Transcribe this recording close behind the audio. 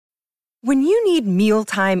When you need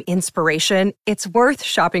mealtime inspiration, it's worth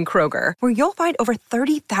shopping Kroger, where you'll find over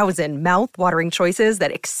 30,000 mouth-watering choices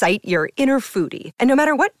that excite your inner foodie. And no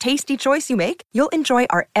matter what tasty choice you make, you'll enjoy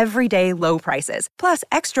our everyday low prices, plus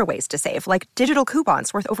extra ways to save, like digital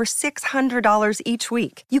coupons worth over $600 each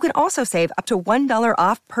week. You can also save up to $1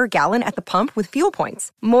 off per gallon at the pump with fuel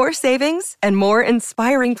points. More savings and more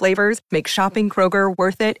inspiring flavors make shopping Kroger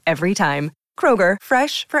worth it every time. Kroger,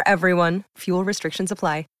 fresh for everyone. Fuel restrictions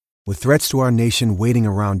apply. With threats to our nation waiting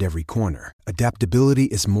around every corner, adaptability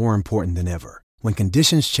is more important than ever. When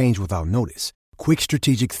conditions change without notice, quick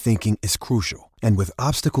strategic thinking is crucial. And with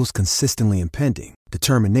obstacles consistently impending,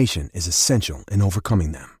 determination is essential in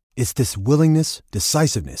overcoming them. It's this willingness,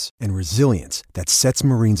 decisiveness, and resilience that sets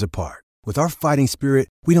Marines apart. With our fighting spirit,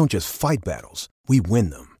 we don't just fight battles, we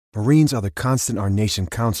win them. Marines are the constant our nation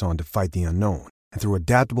counts on to fight the unknown. And through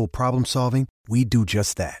adaptable problem solving, we do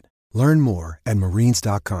just that. Learn more at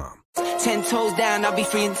marines.com. 10 toes down, I'll be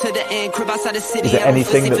free until the end. Crib outside the city. Is there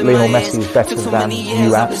anything that Lionel Messi is better than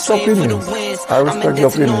you at? It's opinions. I respect your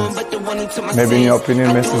opinions. Maybe in your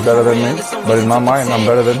opinion, Messi is better than me, but in my mind, I'm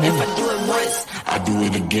better than him. I do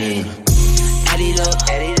it again. Add it up,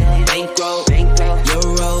 bankroll,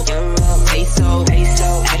 euro, peso,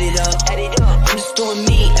 add it up. I'm just doing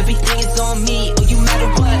me, everything is on me. Oh, you matter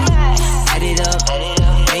what? Add it up,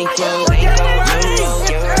 bankroll, euro,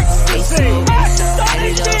 peso, add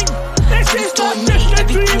it up. I'm just doing me,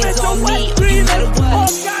 everything is on me. Oh, you matter what?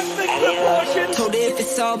 Told her if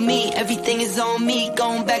it's all me, everything is on me.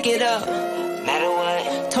 Gon' back it up. Matter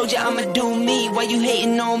what? Told you I'ma do me. Why you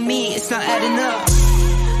hating on me? It's not adding up.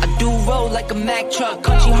 I do roll like a Mack truck.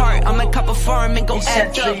 Country heart, I might cop a farm and go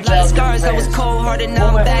act up. Like scars, I was cold hearted,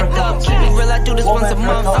 now I'm back up. Keep it real, I do this once a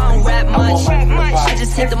month. I don't rap much. I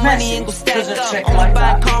just hit the money and go stack up. Only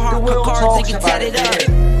buy car cards and get tatted up.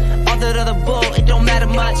 All that other bull, it don't matter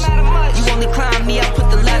much. You only climb me, I put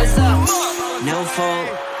the ladders up. No fault,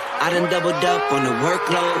 I done doubled up on the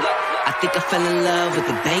workload. I think I fell in love with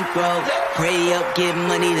the bankroll. Pray up, get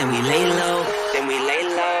money, then we lay low.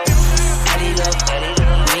 Add it up,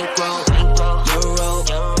 bankroll, euro,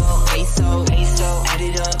 peso, add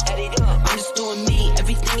it up. I'm just doing me,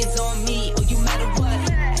 everything is on me. Oh, you matter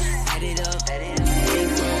what? Add it up,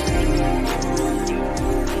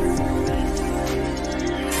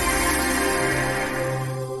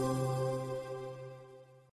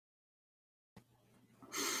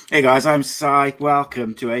 Hey guys, I'm Cy.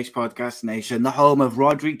 Welcome to Ace Podcast Nation, the home of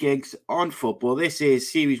Rhodri gigs on football. This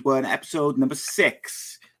is Series 1, episode number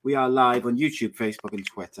 6. We are live on YouTube, Facebook and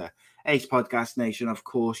Twitter. Ace Podcast Nation, of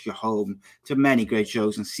course, your home to many great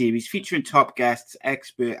shows and series featuring top guests,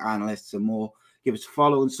 expert analysts and more. Give us a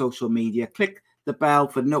follow on social media. Click the bell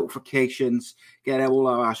for notifications. Get all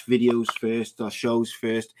our videos first, our shows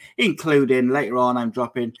first, including later on I'm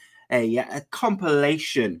dropping a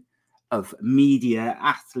compilation of media,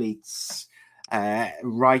 athletes,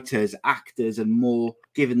 writers, actors, and more,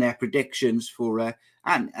 giving their predictions for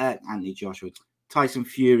Anthony Joshua, Tyson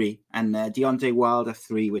Fury, and Deontay Wilder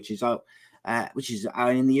 3, which is out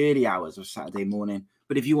in the early hours of Saturday morning.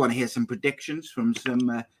 But if you want to hear some predictions from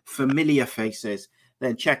some familiar faces,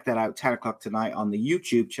 then check that out 10 o'clock tonight on the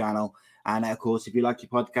YouTube channel. And of course, if you like your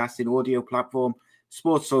podcasting audio platform,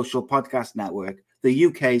 Sports Social Podcast Network, the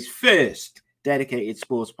UK's first dedicated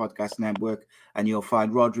sports podcast network, and you'll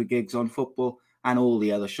find Rhodri gigs on football and all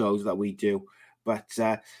the other shows that we do. But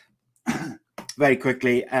very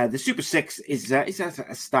quickly, the Super Six is at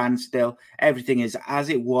a standstill. Everything is as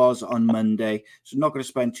it was on Monday, so I'm not going to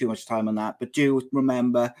spend too much time on that. But do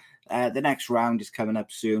remember, the next round is coming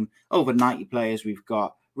up soon. Over 90 players we've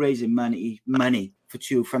got raising money for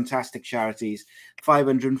two fantastic charities.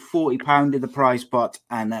 £540 in the prize pot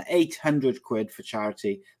and 800 quid for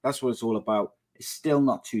charity. That's what it's all about. It's still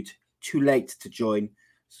not too late to join,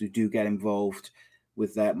 so do get involved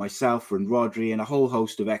with myself and Rhodri and a whole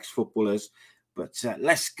host of ex-footballers. But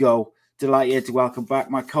let's go. Delighted to welcome back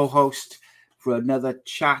my co-host for another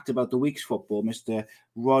chat about the week's football, Mr.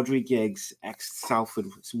 Rhodri Giggs, ex-Salford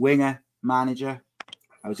winger, manager.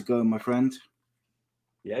 How's it going, my friend?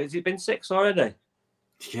 Yeah, has it been 6 already?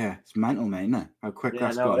 Yeah, it's mental, mate, isn't it? How quick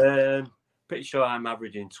that's gone. Pretty sure I'm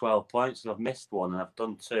averaging 12 points, and I've missed one, and I've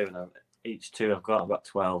done 2, and each 2 I've got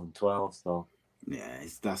 12 and 12. So yeah,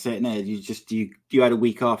 that's it, isn't it? You had a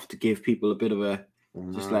week off to give people a bit of a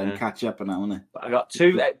just let them catch up on that, wasn't it? But I got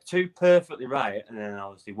two perfectly right, and then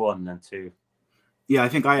obviously 1 and then 2. Yeah, I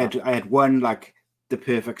think I had one like the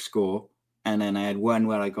perfect score, and then I had one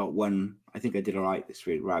where I got one. I think I did all right this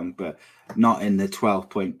round, but not in the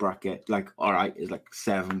 12-point bracket. Like, all right, it's like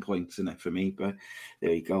 7 points in it for me, but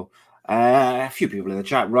there you go. A few people in the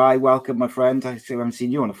chat. Rye, welcome, my friend. I haven't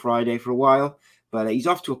seen you on a Friday for a while, but he's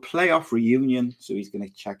off to a playoff reunion, so he's going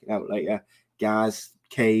to check it out later. Gaz,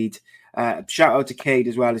 Cade. Shout out to Cade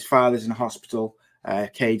as well. His father's in hospital.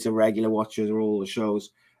 Cade's a regular watcher of all the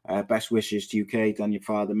shows. Best wishes to you, Cade, and your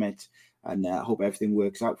father, mate. And I hope everything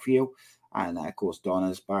works out for you. And, of course,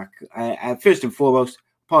 Donna's back. First and foremost,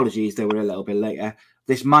 apologies they were a little bit later.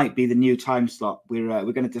 This might be the new time slot. We're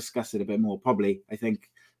going to discuss it a bit more. Probably, I think,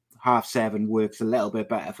 7:30 works a little bit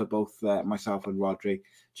better for both myself and Rhodri,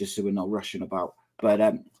 just so we're not rushing about.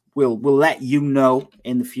 But we'll let you know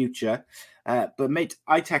in the future. But, mate,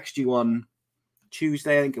 I texted you on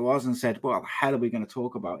Tuesday, I think it was, and said, what the hell are we going to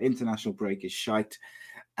talk about? International break is shite.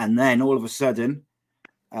 And then all of a sudden,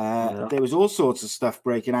 there was all sorts of stuff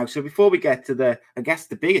breaking out. So before we get to the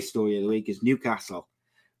biggest story of the week is Newcastle.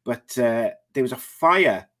 But there was a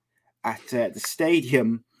fire at the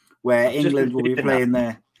stadium where England will be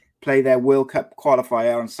play their World Cup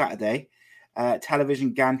qualifier on Saturday.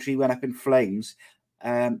 Television gantry went up in flames.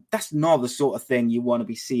 That's not the sort of thing you want to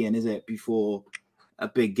be seeing, is it, before a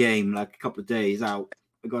big game, like a couple of days out,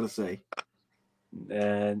 I got to say.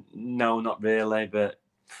 No, not really, but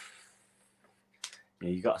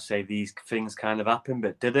you got to say these things kind of happen,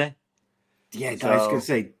 but did they? Yeah, so, I was going to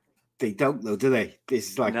say, they don't, though, do they?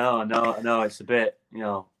 This is like... No, it's a bit,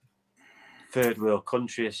 third world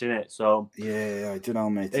country, isn't it? So yeah, I don't know,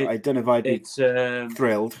 mate. I don't know if I'd be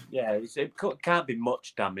thrilled. Yeah, it can't be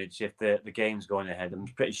much damage if the game's going ahead. I'm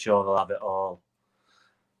pretty sure they'll have it all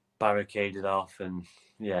barricaded off, and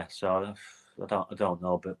so I don't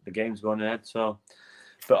know, but the game's going ahead. So,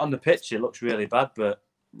 but on the pitch it looks really bad. But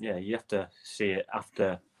yeah, you have to see it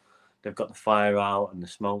after they've got the fire out and the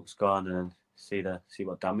smoke's gone, and see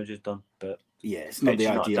what damage is done. But yeah, it's not the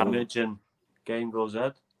ideal damage, and game goes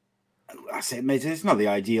ahead. That's it, mate. It's not the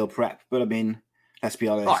ideal prep, but I mean, let's be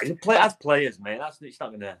honest. As players, mate, it's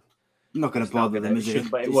not going to bother them, is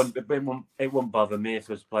it? But it won't bother me if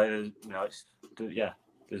there's players. There's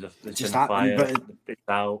just a fire, but it's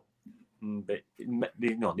out. But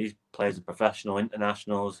these players are professional,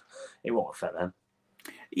 internationals. It won't affect them.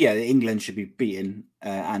 Yeah, England should be beaten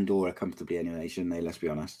Andorra comfortably anyway, shouldn't they? Let's be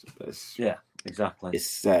honest. Yeah, exactly.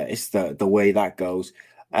 It's the way that goes.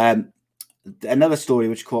 Another story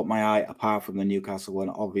which caught my eye, apart from the Newcastle one,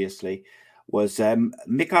 obviously, was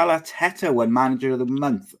Mikel Arteta won Manager of the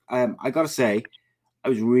Month. I got to say, I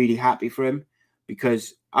was really happy for him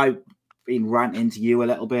because I've been ranting to you a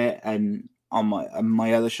little bit and on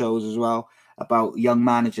my other shows as well about young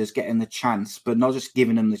managers getting the chance, but not just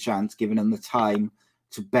giving them the chance, giving them the time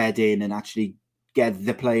to bed in and actually get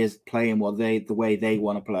the players playing the way they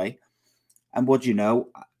want to play. And what do you know?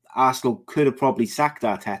 Arsenal could have probably sacked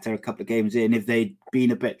Arteta a couple of games in if they'd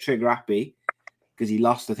been a bit trigger happy because he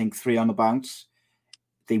lost, I think, 3 on the bounce.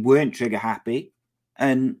 They weren't trigger happy,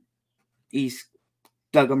 and he's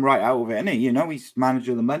dug them right out of it, isn't he? He's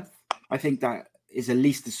Manager of the Month. I think that is at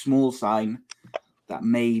least a small sign that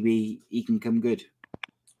maybe he can come good.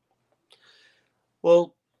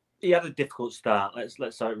 Well, he had a difficult start. Let's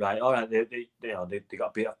start right. All right, they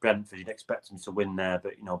got beat up Brentford. You'd expect them to win there,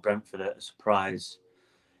 but Brentford are a surprise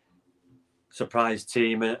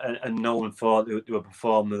team, and no one thought they were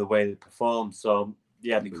performing the way they performed. So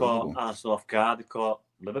yeah, they caught Arsenal off guard. They caught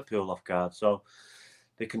Liverpool off guard. So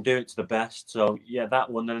they can do it to the best. So yeah,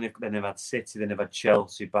 that one. Then they've had City. Then they've had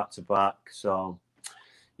Chelsea back to back. So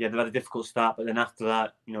yeah, they've had a difficult start. But then after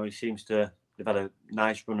that, he seems to. They've had a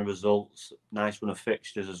nice run of results, nice run of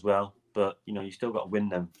fixtures as well. But you still got to win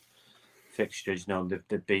them fixtures. They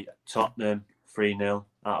beat Tottenham 3-0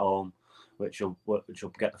 at home, which will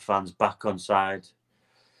get the fans back on side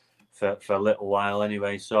for a little while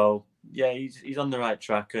anyway. So yeah, he's on the right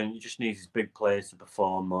track, and he just needs his big players to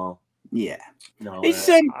perform more. Yeah,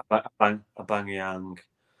 Aubameyang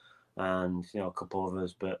and a couple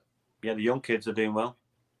others, but yeah, the young kids are doing well.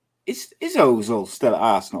 Is Ozil still at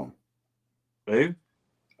Arsenal? Who?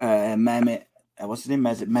 Mehmet. What's his name?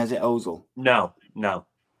 Mesut Ozil. No.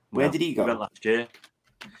 Where did he go? He went last year.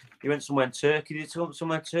 He went somewhere in Turkey. Did he go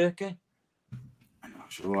somewhere in Turkey? I'm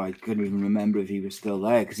not sure. I couldn't even remember if he was still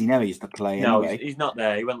there because he never used to play. No, anyway. He's not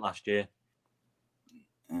there. He went last year.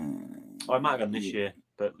 He might have gone this year,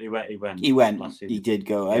 but he went. He went. Last season. He did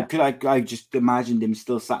go. Yeah. I just imagined him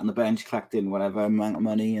still sat on the bench collecting whatever amount of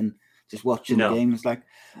money and just watching the games. Like,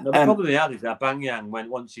 the problem he had is that Aubameyang,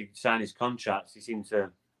 once he signed his contract, he seemed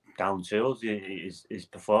to down tools. His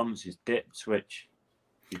performance is dipped, which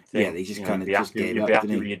you'd think, they just kind of just gave you'd up. be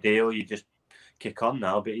happy with your deal. You just kick on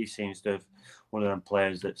now. But he seems to have one of them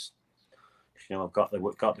players that's, I've got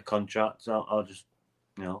the contract. So I'll just,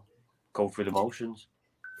 go through the motions.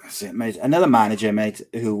 That's it, mate. Another manager, mate,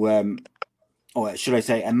 who, or should I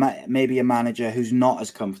say, maybe a manager who's not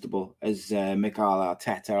as comfortable as Mikel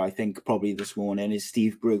Arteta, I think probably this morning, is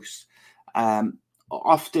Steve Bruce.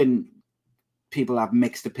 Often people have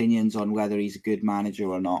mixed opinions on whether he's a good manager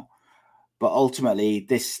or not. But ultimately,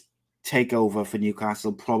 this takeover for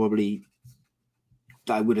Newcastle probably,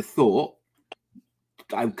 I would have thought,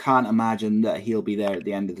 I can't imagine that he'll be there at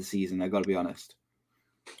the end of the season. I got to be honest.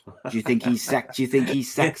 Do you think he's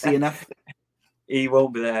sexy enough? He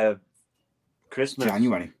won't be there Christmas.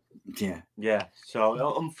 January. Yeah.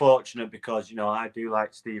 So unfortunate because I do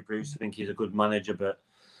like Steve Bruce. I think he's a good manager, but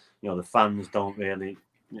the fans don't really.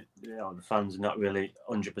 The fans are not really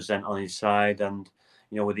 100% on his side, and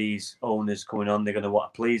with these owners coming on, they're going to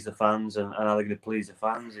want to please the fans, and how they're going to please the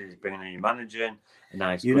fans is bringing a new manager in, a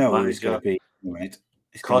nice good manager. Who's going to be, right?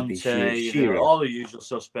 Conte, all the usual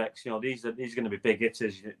suspects. These are going to be big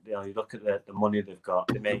hitters. You look at the money they've got.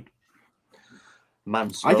 They make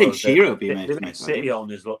I think Shearer will be mate. City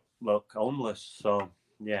owners look homeless. So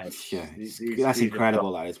that's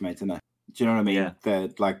incredible. That is, mate. Isn't it? Do you know what I mean? Yeah.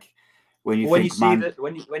 When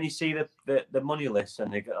you see the money list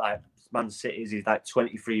and they got like Man City's is like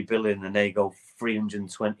 23 billion and they go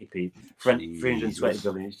 320 billion.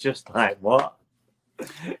 It's just like what?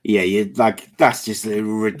 Yeah, you that's just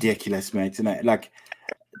ridiculous, mate, isn't it? Like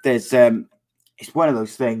there's it's one of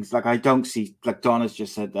those things. Like I don't see, like Donna's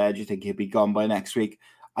just said there, do you think he'll be gone by next week?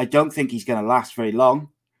 I don't think he's gonna last very long.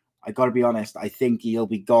 I gotta be honest, I think he'll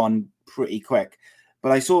be gone pretty quick.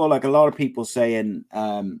 But I saw like a lot of people saying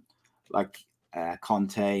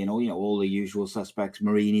Conte and all the usual suspects,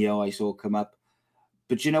 Mourinho I saw come up.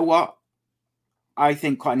 But you know what? I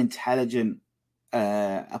think quite an intelligent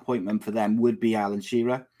appointment for them would be Alan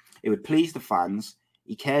Shearer. It would please the fans.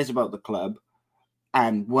 He cares about the club.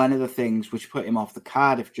 And one of the things which put him off the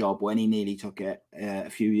Cardiff job when he nearly took it a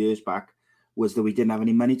few years back was that we didn't have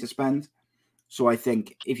any money to spend. So I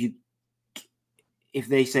think if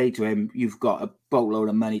they say to him, you've got a boatload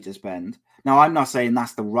of money to spend. Now, I'm not saying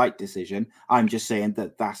that's the right decision. I'm just saying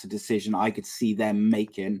that that's a decision I could see them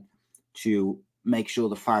making to make sure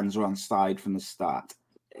the fans are on side from the start.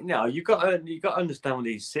 No, you got to understand with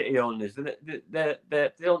these City owners. They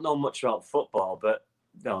don't know much about football, but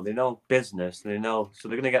they know business. They know, so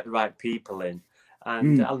they're going to get the right people in.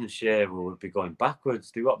 And Alan Shearer would be going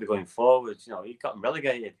backwards. They won't be going forwards. He got him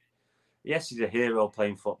relegated. Yes, he's a hero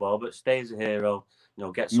playing football, but stay as a hero.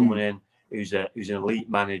 Get someone in who's an elite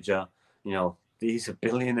manager. These are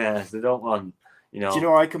billionaires. They don't want. Do you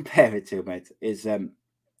know what I compare it to, mate? Is when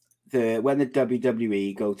the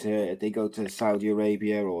WWE go to Saudi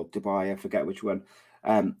Arabia or Dubai, I forget which one,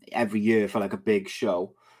 every year for like a big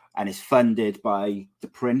show, and it's funded by the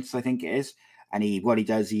Prince, I think it is. And he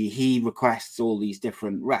requests all these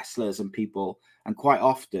different wrestlers and people, and quite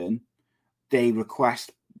often they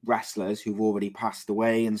request wrestlers who've already passed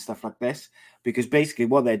away and stuff like this, because basically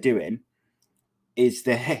what they're doing is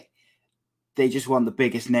they just want the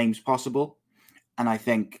biggest names possible. And I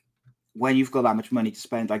think when you've got that much money to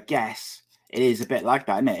spend, I guess it is a bit like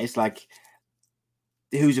that, isn't it? It's like,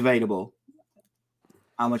 who's available?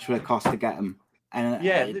 How much will it cost to get them? And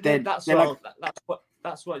that's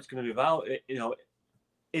what it's going to be about.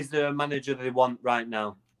 Is there a manager that they want right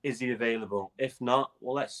now? Is he available? If not,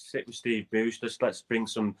 well, let's sit with Steve Bruce. Let's bring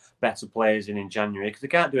some better players in January, because they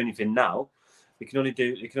can't do anything now.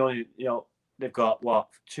 They've got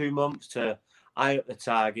 2 months to eye up the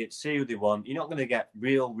target, see who they want. You're not going to get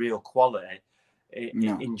real quality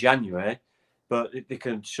in January, but they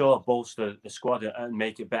can bolster the squad and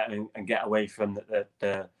make it better and get away from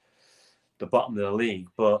the bottom of the league.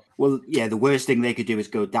 But the worst thing they could do is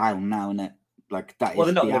go down now, isn't it? Like that. Well,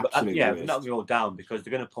 they're not going to go down because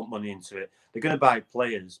they're going to pump money into it. They're going to buy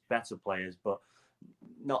players, better players, but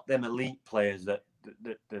not them elite players that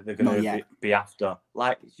they're going to be after.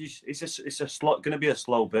 Like it's going to be a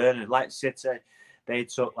slow burner. Like City, they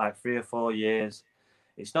took like 3 or 4 years.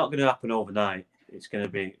 It's not going to happen overnight. It's going to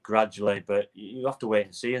be gradually, but you have to wait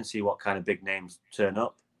and see what kind of big names turn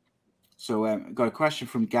up. So I've got a question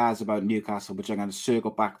from Gaz about Newcastle, which I'm going to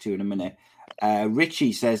circle back to in a minute.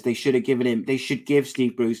 Richie says they should give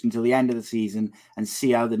Steve Bruce until the end of the season and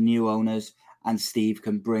see how the new owners and Steve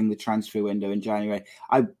can bring the transfer window in January.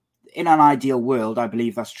 In an ideal world, I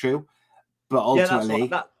believe that's true, but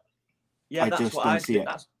ultimately, I just don't see it.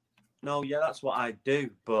 That's what I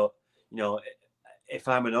do. But if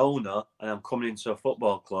I'm an owner and I'm coming into a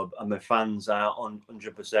football club and my fans are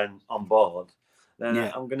 100% on board, then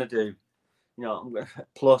I'm going to do.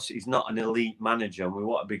 Plus, he's not an elite manager, and we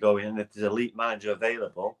want to be going. And if there's an elite manager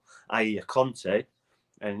available, i.e., a Conte,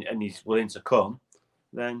 and he's willing to come,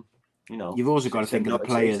 then You know, you've also got to think of the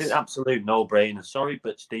players. It's an absolute no-brainer. Sorry,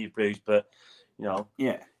 but Steve Bruce, but you know,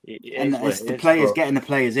 yeah, it's the players getting the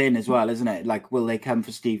players in as well, isn't it? Like, will they come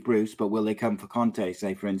for Steve Bruce, but will they come for Conte?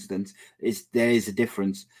 Say, for instance, there is a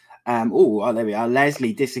difference. There we are.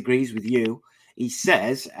 Leslie disagrees with you. He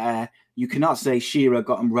says you cannot say Shearer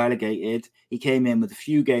got him relegated. He came in with a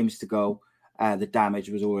few games to go. The damage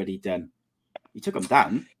was already done. He took them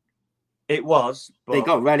down. It was. But they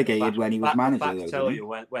got relegated when he was manager. Though, tell you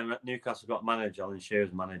when Newcastle got manager and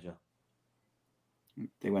Shearer's manager,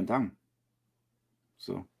 they went down.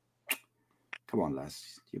 So, come on,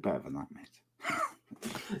 Les, you're better than that, mate.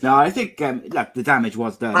 No, I think look, the damage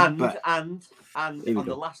was done. And on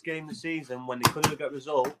the last game of the season, when they couldn't get a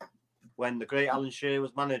result, when the great Alan Shearer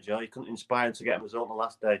was manager, he couldn't inspire to get a result on the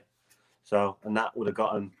last day. So, and that would have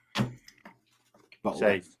gotten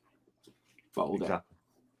safe. Bottled exactly.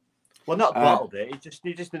 Well, not bottled it. He just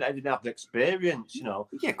didn't have the experience, you know.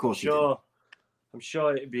 Yeah, of course. I'm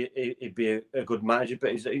sure it'd be a good manager,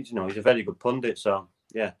 but he's a very good pundit. So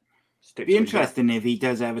yeah, it'd be interesting if he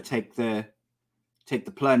does ever take the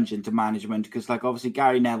plunge into management, because like obviously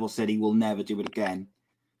Gary Neville said he will never do it again.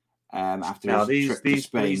 After his trip to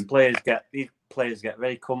Spain, these players get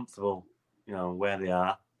very comfortable, you know, where they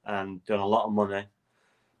are and done a lot of money.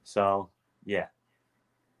 So yeah.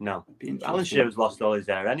 No, Alan Shearer's lost all his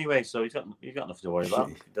hair anyway, so he's got nothing to worry about.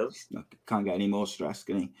 He does. Can't get any more stress,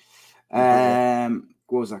 can he?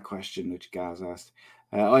 What was that question which Gaz asked?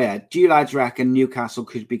 Do you lads reckon Newcastle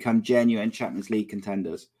could become genuine Champions League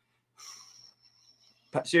contenders?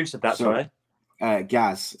 Perhaps you said that, sorry.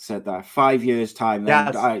 Gaz said that. 5 years' time. Then.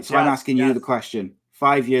 All right, so I'm asking you the question.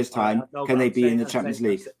 5 years' time, can they be in the Champions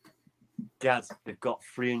League? Gaz, they've got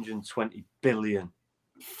 320 billion.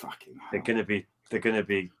 Fucking hell. They're gonna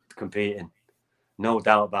be competing, no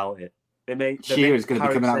doubt about it. Shearer's going to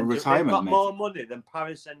be coming out of retirement. They've got more money than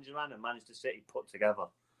Paris Saint-Germain and Manchester City put together.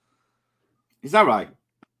 Is that right?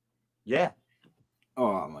 Yeah.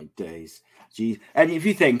 Oh my days, jeez! And if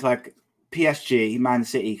you think like PSG, Man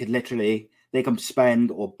City they can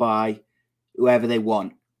spend or buy whoever they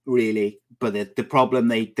want, really. But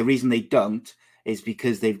the reason they don't is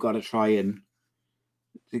because they've got to try and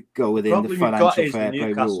go within the financial fair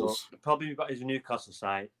play rules. The problem you've got is the Newcastle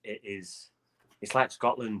side. It's like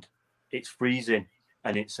Scotland. It's freezing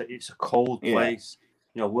and it's a cold place.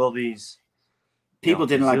 You know, will these people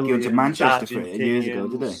didn't like going to Manchester for it years ago,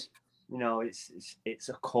 did they? You know, it's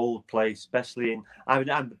a cold place, especially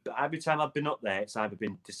every time I've been up there, it's either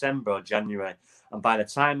been December or January, and by the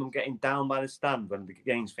time I'm getting down by the stand when the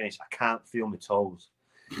game's finished, I can't feel my toes.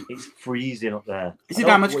 It's freezing up there. Is it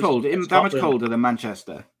that much cold? That much colder than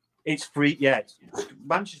Manchester? It's free. Yeah,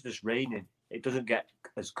 Manchester's raining. It doesn't get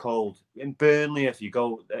as cold. In Burnley, if you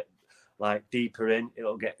go like deeper in,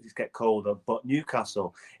 it'll get colder. But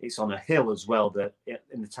Newcastle, it's on a hill as well. That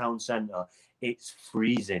in the town centre, it's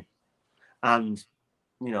freezing. And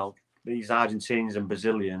you know these Argentinians and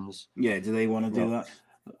Brazilians. Yeah, do they want to do that?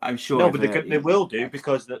 I'm sure. No, but they will do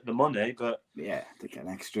because the money. But yeah, they get an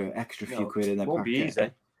extra few quid in their pocket. Won't be easy.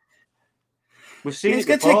 We've seen it's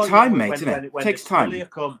going to take time, mate, isn't it? It takes time.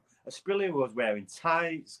 Asprillia was wearing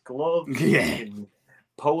tights, gloves,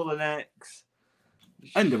 polar necks.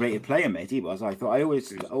 Underrated player, mate. He was. I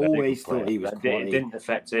always thought he was. It didn't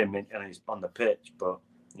affect him on the pitch, but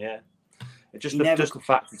yeah, it's just a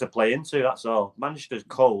factor to play into. That's all. Manchester's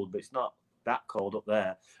cold, but it's not that cold up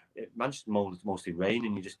there. Manchester's mostly rain,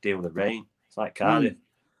 and you just deal with the rain. It's like Cardiff.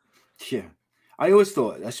 Yeah, I always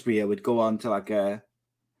thought Asprillia would go on to like a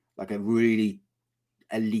really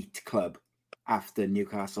elite club after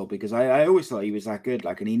Newcastle, because I always thought he was that good.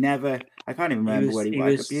 Like, and he never. I can't even remember where he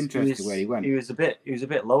went. I'd be interested where he went. He was a bit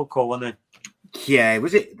local, wasn't he? Yeah,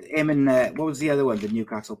 was it him and what was the other one? The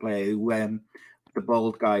Newcastle player who the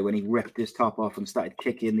bald guy when he ripped his top off and started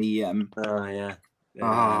kicking the.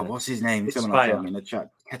 What's his name? Someone else told me in the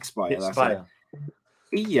chat. Hitspire.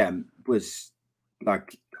 He was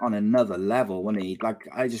like on another level, wasn't he? Like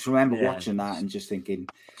I just remember watching that and just thinking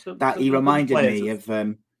that he reminded me of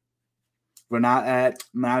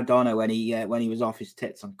Maradona when he was off his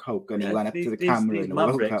tits on coke and he went up to the camera in the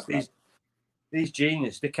World Cup. These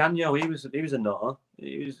genius, Di Canio, he was a nutter.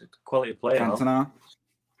 He was a quality player. Cantona,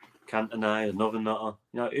 another nutter.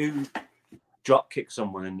 You know who drop kicked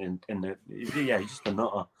someone in the he's just a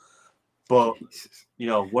nutter. But you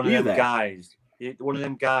know one of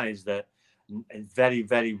them guys that very,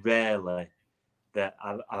 very rarely that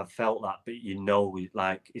I've felt that, but you know,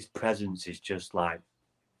 like his presence is just like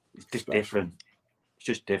it's just different. It's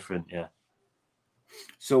just different, yeah.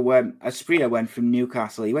 So Asprillia went from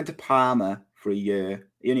Newcastle. He went to Parma for a year.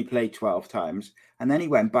 He only played 12 times, and then he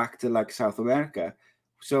went back to like South America.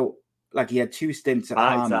 So like he had 2 stints at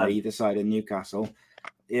Parma either side of Newcastle.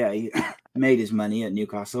 Yeah, he made his money at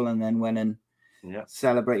Newcastle and then went and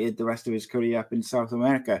celebrated the rest of his career up in South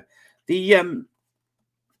America. The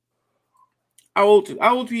how old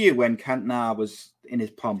were you when Cantona was in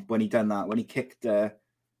his pomp when he done that, when he kicked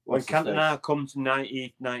when Cantona come to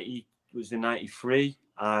 90 was in 93,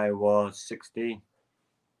 I was 16.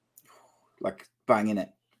 Like banging it.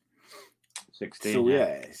 16.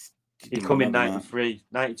 So he come in 93,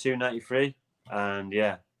 92, 93,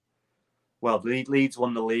 and well, Leeds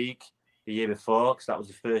won the league the year before because that was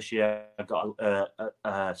the first year I got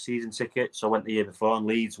a season ticket. So I went the year before, and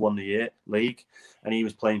Leeds won the league, and he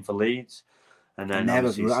was playing for Leeds. And then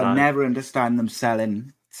I never understand them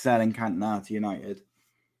selling Cantona to United.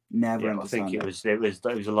 Never understand. I think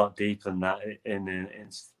it was a lot deeper than that. In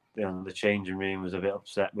the changing room was a bit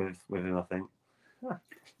upset with him, I think.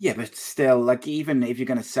 Yeah, but still, like, even if you're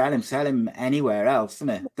going to sell him anywhere else, isn't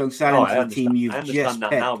it? Don't sell him to the team you've just picked. I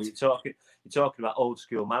understand that now, but you're talking about old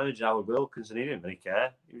school manager Howard Wilkinson. He didn't really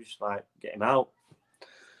care. He was just like, get him out.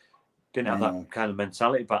 Didn't have that kind of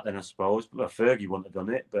mentality back then, I suppose. But Fergie wouldn't have done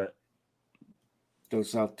it. But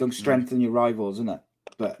don't strengthen your rivals, isn't it?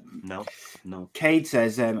 But no. Cade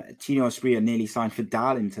says Tino Asprilla nearly signed for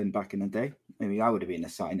Darlington back in the day. Maybe I would have been a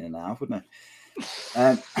signing and a half, wouldn't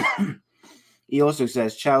it? He also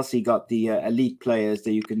says Chelsea got the elite players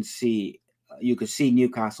that you could see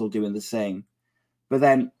Newcastle doing the same. But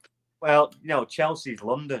then, well, Chelsea's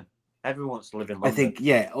London. Everyone wants to live in London. I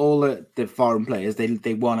think, all the foreign players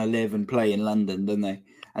they want to live and play in London, don't they?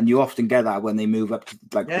 And you often get that when they move up to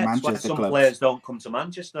the Manchester some clubs. Players don't come to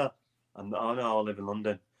Manchester, and I'll live in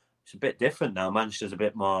London. It's a bit different now. Manchester's a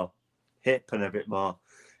bit more hip and a bit more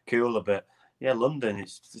cool, but. Yeah, London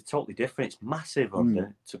is totally different. It's massive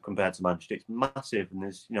compared to Manchester. It's massive, and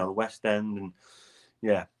there's the West End,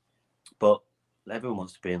 and but everyone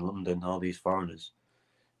wants to be in London. All these foreigners.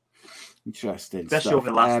 Interesting, especially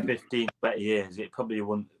over the last 15, 20 years. It probably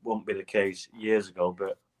won't be the case years ago,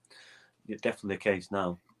 but it's definitely the case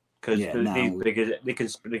now because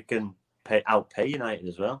they can outpay United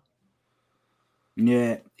as well.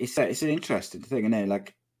 Yeah, it's an interesting thing, isn't it?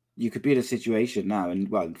 Like. You could be in a situation now,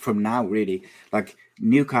 and from now really, like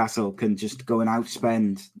Newcastle can just go and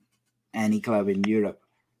outspend any club in Europe.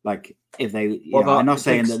 Like if they, I'm not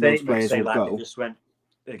saying that those players will go.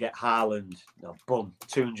 They get Haaland, boom,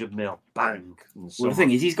 200 mil, bang. Well, the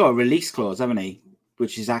thing is, he's got a release clause, haven't he?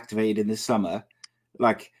 Which is activated in the summer.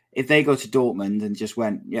 Like if they go to Dortmund and just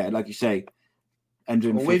went, like you say,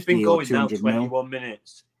 150 we've been going now 21 mil.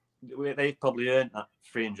 Minutes. They've probably earned that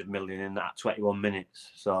 300 million in that 21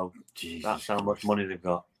 minutes. So that's how much money they've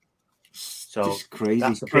got. So just crazy,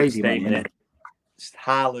 that's a crazy big statement.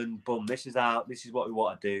 Haaland, boom. This is what we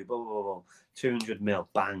want to do. Boom, boom, boom. 200 mil,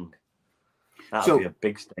 bang. That would be a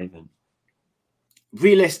big statement.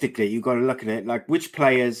 Realistically, you've got to look at it like which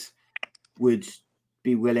players would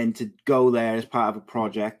be willing to go there as part of a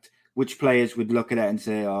project. Which players would look at it and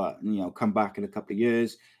say, come back in a couple of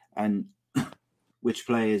years, and which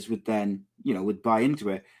players would then, would buy into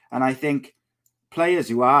it. And I think players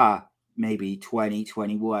who are maybe 20,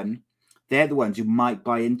 21, they're the ones who might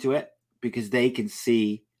buy into it because they can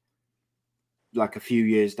see like a few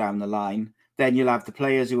years down the line. Then you'll have the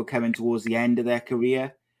players who are coming towards the end of their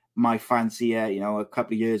career, might fancy, a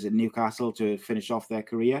couple of years at Newcastle to finish off their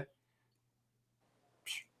career.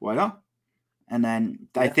 Why not? And then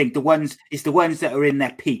I think the ones that are in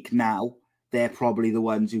their peak now, they're probably the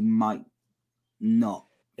ones who might not.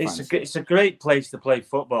 It's a great place to play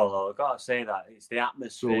football, though. I've got to say that it's the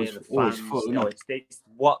atmosphere, the fans. Full, it's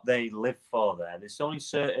what they live for there. There's only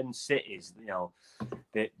certain cities,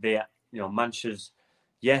 Manchester's.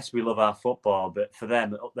 Yes, we love our football, but for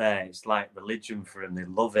them up there, it's like religion for them. They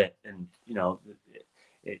love it, and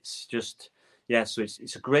it's just so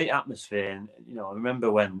it's a great atmosphere. And I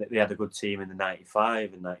remember when they had a good team in the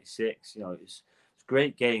 '95 and '96. It's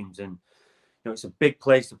great games and. It's a big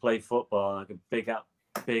place to play football, like a big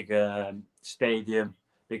stadium,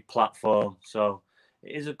 big platform. So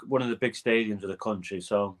it is one of the big stadiums of the country.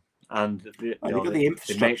 So they got the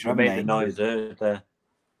infrastructure. They made the noise there.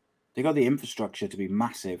 They got the infrastructure to be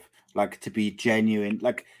massive, like to be genuine.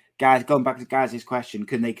 Like guys, going back to Gaz's question,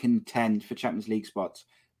 can they contend for Champions League spots?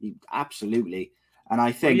 Absolutely. And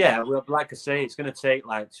I think, like I say, it's going to take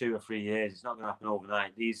like 2 or 3 years. It's not going to happen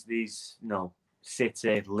overnight. These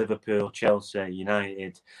City, Liverpool, Chelsea,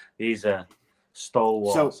 United. These are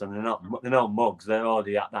stalwarts, and they're not mugs. They're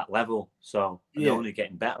already at that level, so they're only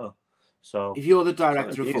getting better. So, if you're the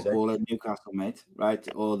director of football at Newcastle, mate, right,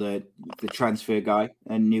 or the transfer guy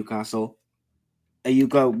in Newcastle,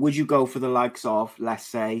 would you go for the likes of, let's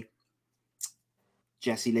say,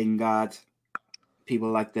 Jesse Lingard,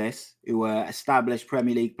 people like this, who are established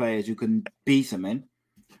Premier League players who can be something?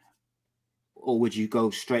 Or would you go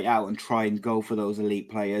straight out and try and go for those elite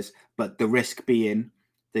players, but the risk being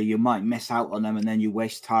that you might miss out on them and then you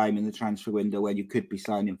waste time in the transfer window where you could be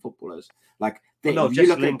signing footballers? Like,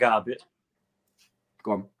 Jesse Lingard.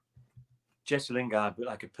 Go on. Jesse Lingard, but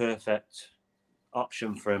like a perfect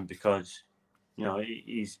option for him because,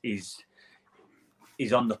 he's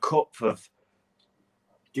on the cusp of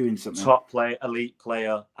doing something. Top player, elite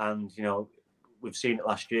player, and we've seen it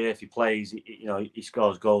last year. If he plays, he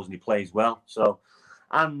scores goals and he plays well. So,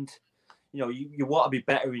 and you want to be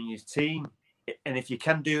better in your team, and if you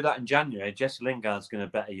can do that in January, Jesse Lingard's going to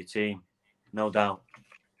better your team, no doubt.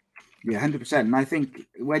 Yeah, 100%. And I think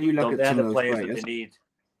when you look at some of those players that they need,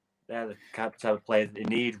 they're the type of players that they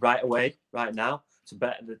need right away, right now, to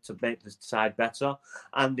make the side better.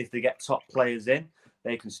 And if they get top players in,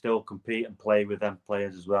 they can still compete and play with them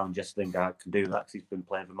players as well. And Jesse Lingard can do that because he's been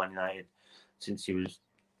playing for Man United since he was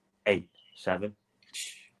 8, 7.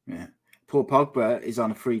 Yeah. Paul Pogba is on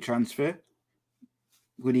a free transfer.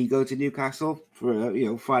 Would he go to Newcastle for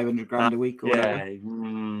 $500,000 a week or whatever?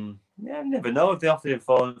 You never know if they offered him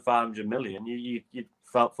 500 million. You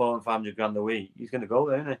felt 400,000 grand a week. He's going to go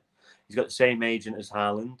there, isn't he? He's got the same agent as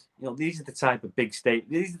Haaland. These are the type of big state.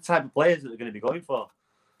 These are the type of players that they're going to be going for.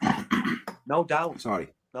 No doubt. Sorry.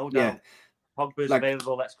 No doubt. Yeah. Pogba's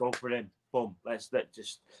available. Let's go for him. Boom. Let's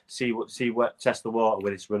just see what test the water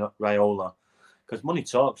with this Raiola, because money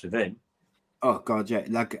talks with him. Oh God, yeah.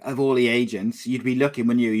 Like, of all the agents, you'd be looking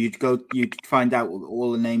when you'd find out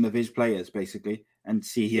all the name of his players basically and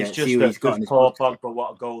see who he's got. Does Paul Pogba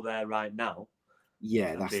want to go there right now?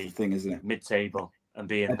 Yeah, that's the thing, isn't it? Mid-table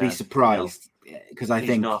and I'd be surprised because I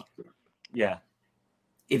think not. Yeah.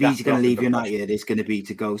 If he's going to leave United, it's going to be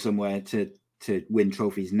to go somewhere to win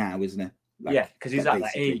trophies now, isn't it? Because he's at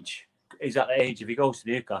that age. He's at that age. If he goes to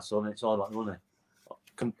Newcastle, and it's all about money.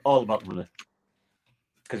 All about money.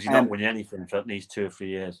 Because he's not winning anything for at least 2 or 3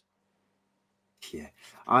 years. Yeah.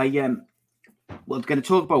 We're going to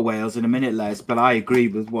talk about Wales in a minute, Les, but I agree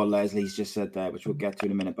with what Leslie's just said there, which we'll get to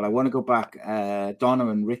in a minute. But I want to go back. Donna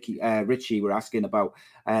and Richie were asking about,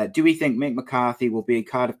 do we think Mick McCarthy will be a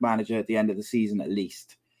Cardiff manager at the end of the season at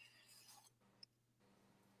least?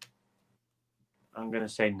 I'm going to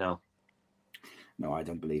say no. No, I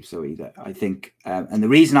don't believe so either. I think, and the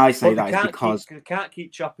reason I say that is because they can't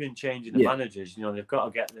keep chopping and changing the managers. They've got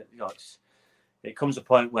to get. It comes a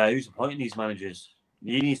point where who's appointing these managers?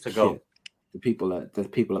 He needs to go. Yeah. The people at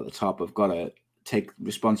the top have got to take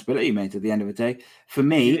responsibility, mate. At the end of the day, for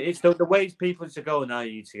me, it's the ways people to go now.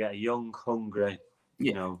 You need to get a young, hungry,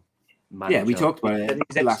 manager. Yeah, we talked about it.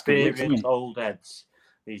 These experienced old heads,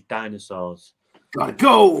 these dinosaurs. Got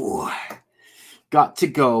to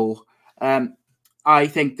go. I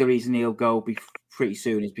think the reason he'll go pretty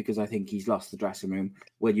soon is because I think he's lost the dressing room.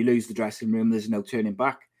 When you lose the dressing room, there's no turning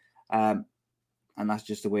back. And that's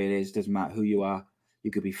just the way it is. Doesn't matter who you are.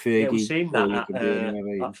 You could be Fergie. We've seen that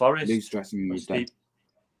at Forest. Lose dressing room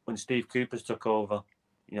when Steve Cooper's took over.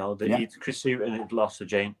 Chris Hughton had lost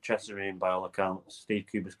the dressing room by all accounts. Steve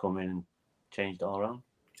Cooper's come in and changed it all around.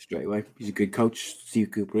 Straight away. He's a good coach.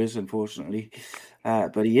 Steve Cooper is, unfortunately.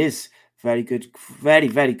 But he is. Very good, very,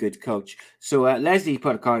 very good coach. So Leslie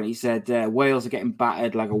put a comment. He said, Wales are getting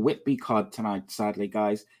battered like a Whitby cod tonight, sadly,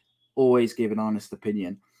 guys. Always give an honest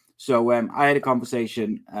opinion. So I had a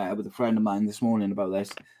conversation with a friend of mine this morning about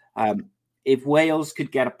this. If Wales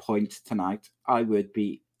could get a point tonight, I would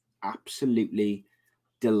be absolutely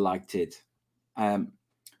delighted.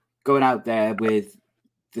 Going out there with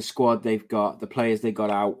the squad they've got, the players they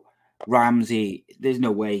got out, Ramsey, there's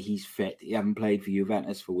no way he's fit. He hasn't played for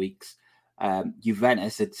Juventus for weeks.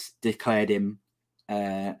 Juventus had declared him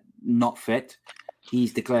not fit.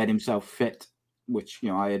 He's declared himself fit, which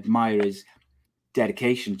I admire his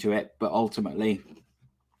dedication to it. But ultimately,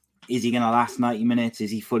 is he going to last 90 minutes? Is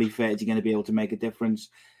he fully fit? Is he going to be able to make a difference?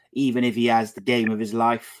 Even if he has the game of his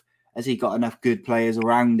life, has he got enough good players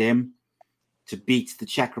around him to beat the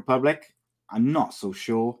Czech Republic? I'm not so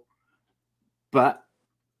sure. But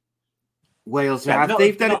Wales,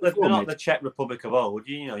 they've done it before, they're not the Czech Republic of old.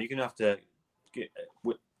 You're going to have to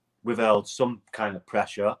withhold some kind of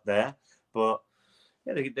pressure there, but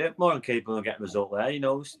they're more than capable of getting a result there.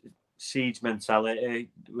 Siege mentality.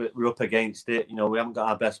 We're up against it. We haven't got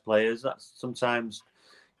our best players. That sometimes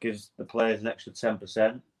gives the players an extra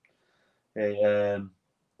 10%.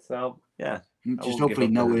 Just hopefully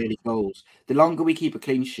no early goals. The longer we keep a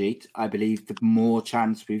clean sheet, I believe, the more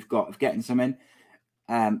chance we've got of getting some in.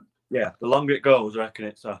 The longer it goes, I reckon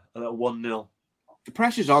it's a little 1-0. The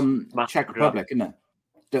pressure's on Czech Republic, isn't it?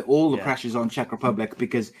 all the pressure's on Czech Republic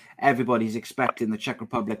because everybody's expecting the Czech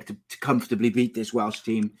Republic to comfortably beat this Welsh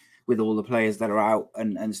team with all the players that are out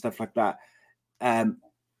and stuff like that.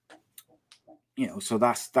 So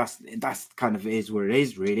that's kind of is where it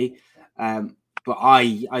is really. But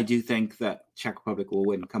I do think that Czech Republic will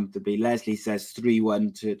win comfortably. Leslie says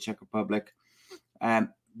 3-1 to Czech Republic.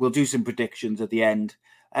 We'll do some predictions at the end.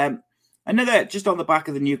 Another, just on the back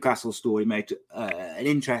of the Newcastle story, mate, an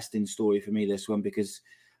interesting story for me, this one, because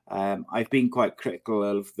I've been quite critical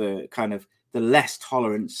of the kind of the less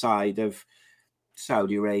tolerant side of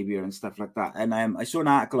Saudi Arabia and stuff like that. And I saw an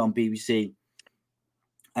article on BBC,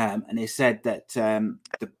 and it said that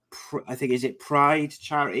I think, is it Pride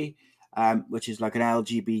charity, which is like an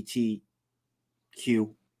LGBTQ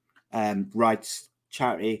rights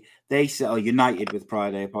charity. They said, United with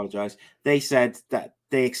Pride, I apologize. They said that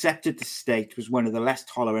they accepted the state was one of the less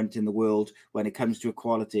tolerant in the world when it comes to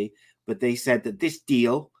equality. But they said that this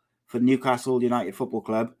deal for Newcastle United Football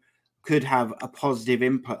Club could have a positive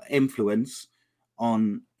influence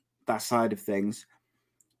on that side of things.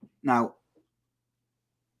 Now,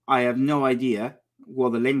 I have no idea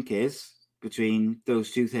what the link is between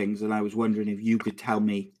those two things, and I was wondering if you could tell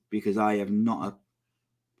me, because I have not a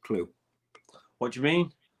clue. What do you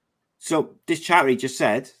mean? So this charity just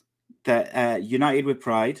said that United with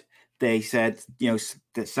Pride, they said,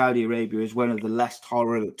 that Saudi Arabia is one of the less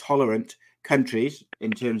tolerant countries in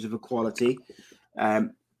terms of equality. But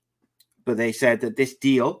they said that this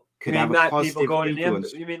deal could have a positive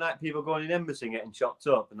influence. You mean like people going in the embassy and getting chopped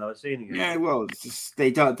up and never seen again? Yeah, well, they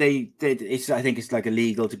don't. I think it's like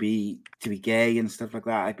illegal to be gay and stuff like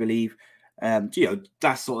that, I believe.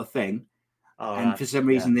 That sort of thing. And for some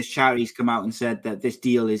reason, this charity's come out and said that this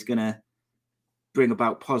deal is going to bring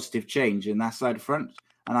about positive change in that side of front.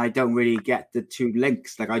 And I don't really get the two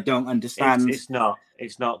links. Like, I don't understand. It's not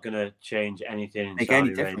going to change anything in Saudi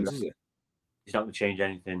Arabia. Difference, is it? It's not going to change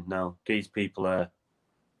anything. No, these people are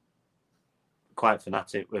quite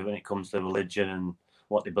fanatic when it comes to religion and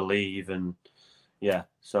what they believe, and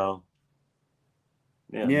it's a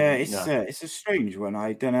strange one.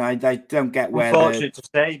 I don't know. I don't get where. Unfortunate to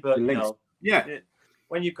say, but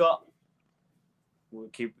when you've got, we'll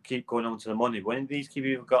keep going on to the money. When these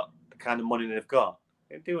people have got the kind of money they've got,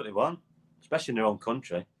 they do what they want, especially in their own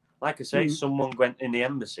country. Like I say, someone went in the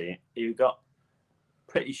embassy. He got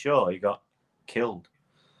killed.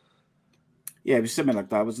 Yeah, it was something like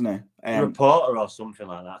that, wasn't it? A reporter or something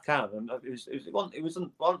like that. I can't remember. It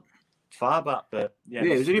wasn't far back, but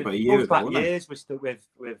it was only about a year ago. Years we're still with,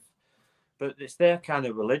 but it's their kind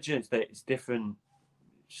of religion. It's different.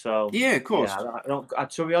 So yeah, of course.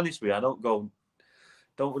 To be honest with you, I don't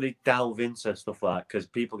really delve into stuff like that because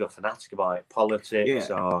people get fanatic about it,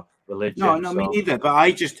 politics or religion. No, me neither.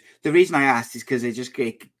 But the reason I asked is because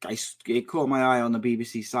it caught my eye on the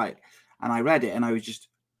BBC site, and I read it, and I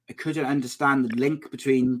couldn't understand the link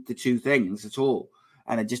between the two things at all,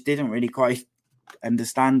 and I just didn't really quite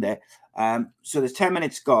understand it. So there's 10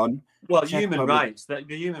 minutes gone. Well, human rights. The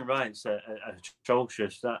human rights are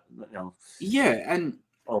atrocious. And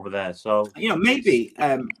over there. So maybe.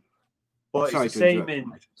 But it's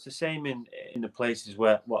the same in the places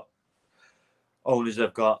where what owners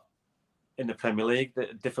have got in the Premier League.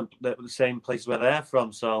 The same places where they're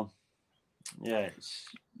from. So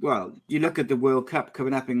well, you look at the World Cup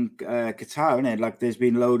coming up in Qatar, isn't it? Like, there's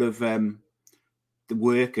been a load of the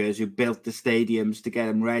workers who built the stadiums to get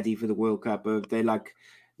them ready for the World Cup. They're like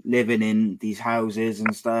living in these houses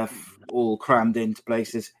and stuff, all crammed into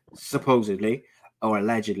places, supposedly, or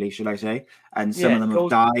allegedly, should I say. And some of them have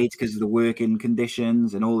died because of the working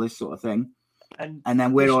conditions and all this sort of thing. And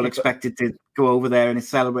then we're all expected to go over there and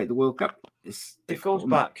celebrate the World Cup. It goes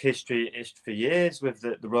back history for years with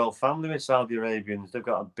the royal family with Saudi Arabians. They've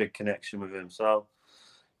got a big connection with him. So,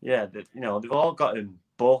 they've all got him.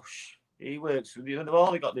 Bush, he works with, they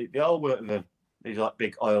all work with him. These like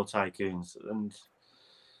big oil tycoons. And,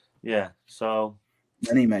 so...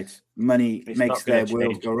 Money makes their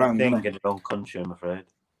world go round. In their own country, I'm afraid.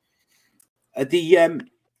 The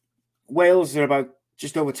Wales are about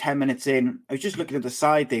just over 10 minutes in. I was just looking at the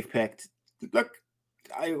side they've picked. Look,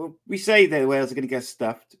 we say that Wales are going to get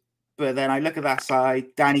stuffed, but then I look at that side.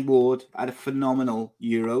 Danny Ward had a phenomenal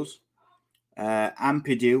Euros.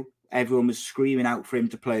 Ampadu, everyone was screaming out for him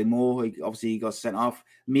to play more. He got sent off.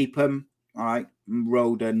 Meepham, all right,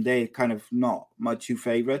 Roden, they're kind of not my two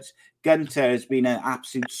favourites. Gunter has been an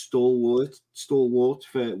absolute stalwart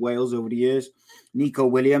for Wales over the years. Nico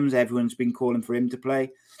Williams, everyone's been calling for him to play.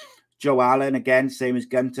 Joe Allen, again, same as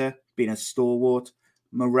Gunter, been a stalwart.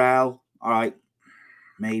 Morel, all right,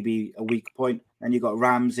 maybe a weak point. Then you've got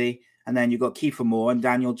Ramsey, and then you've got Kiefer Moore and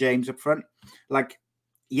Daniel James up front. Like,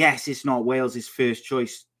 yes, it's not Wales' first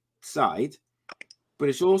choice side, but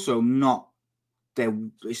it's also not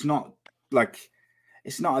it's not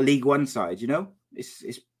a League One side, you know?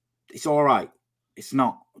 It's all right. It's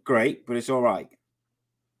not great, but it's all right.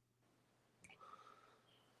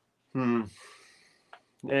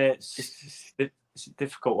 It's a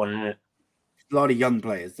difficult one, isn't it? A lot of young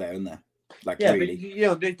players there, isn't there? Yeah, really. but you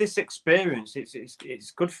know, this experience,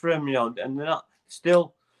 it's good for them, you know, and they're not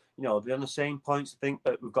still, you know, they're on the same points. I think,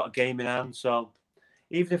 but we've got a game in hand, so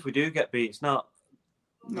even if we do get beat, it's not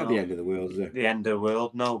the end of the world, is it? The end of the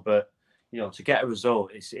world, no. But you know, to get a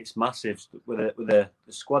result, it's massive with the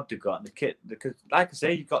squad they've got and the kit. Because, like I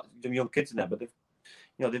say, you've got some young kids in there, but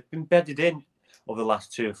they've been bedded in over the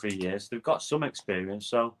last 2 or 3 years. They've got some experience,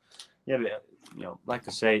 so yeah, but, you know, like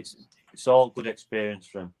I say, it's all good experience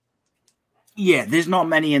for them. Yeah, there's not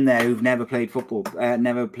many in there who've never played football,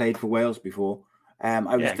 never played for Wales before. I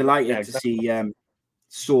was delighted to see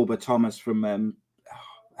Sorba Thomas from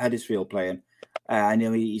Huddersfield playing. I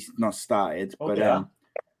know he's not started, but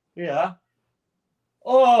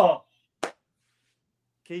Oh,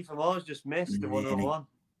 Kiefer Moore's just missed the 1-on-1. Of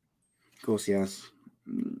course he has.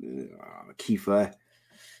 Kiefer,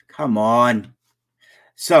 come on.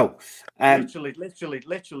 So, literally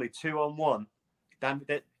 2-on-1.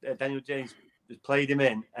 Daniel James played him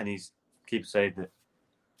in, and his keeper saved it.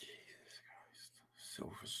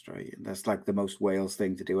 So frustrating. That's like the most Wales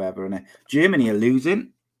thing to do ever, isn't it? Germany are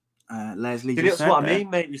losing. Leslie, that's what I mean,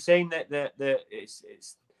 mate. You're saying that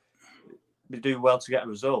it's they do well to get a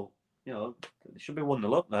result. You know, they should be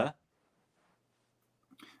 1-0 up there.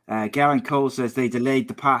 Garen Cole says they delayed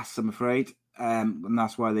the pass, I'm afraid, and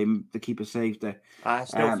that's why the keeper saved it. I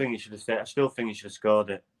still think he should have. I still think he should have scored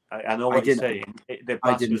it. I know what you're saying. The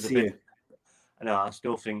pass was a bit. No, I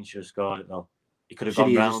still think he should have scored it though. He could have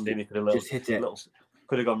gone round him. He could have hit it.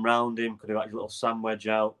 Could have gone round him. Could have got his little sandwich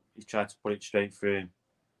out. He tried to put it straight through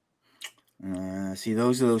him. See,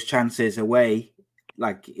 those are those chances away,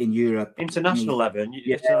 like in Europe. International level.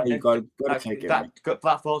 You got to take it.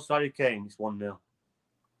 That false Harry Kane, it's 1-0.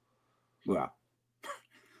 Well,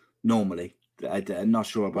 normally, I'm not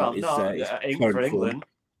sure about his for England.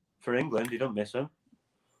 For England, he don't miss him.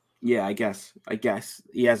 Yeah, I guess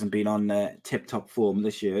he hasn't been on tip-top form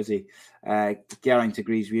this year, has he? Geraint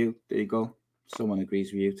agrees with you. There you go. Someone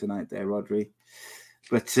agrees with you tonight there, Rhodri.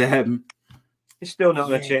 But it's still not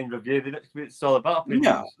going to change the view. It's all about opinions.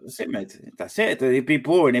 No, that's it, mate. That's it. It'd be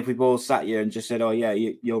boring if we both sat here and just said, "Oh yeah,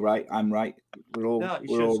 you're right. I'm right. We're all right."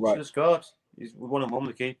 Should have scored. He's 1-on-1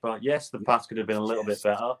 the keeper. Yes, the pass could have been a little bit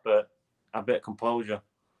better, but a bit of composure.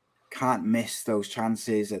 Can't miss those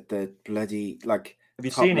chances at the bloody Have you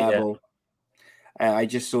seen level. It yet? I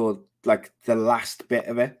just saw like the last bit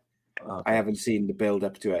of it. Okay. I haven't seen the build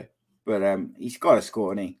up to it, but he's got to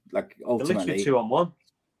score, hasn't he? Like ultimately, literally 2-on-1.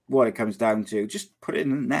 What it comes down to, just put it in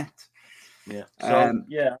the net. Yeah. So I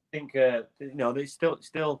think they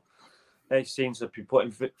still they seem to be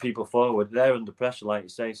putting people forward. They're under pressure, like you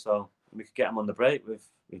say. So we could get them on the break with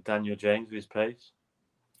Daniel James with his pace.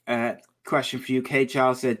 Question for you, K.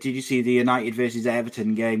 Charles said, "Did you see the United versus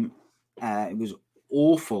Everton game? It was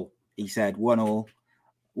awful." He said 1-1.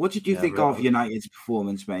 What did you think of United's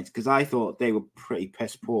performance, mate? Because I thought they were pretty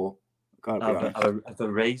piss poor. I've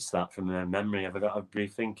erased that from my memory. I've got to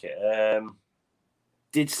rethink it.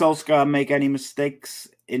 Did Solskjaer make any mistakes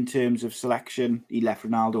in terms of selection? He left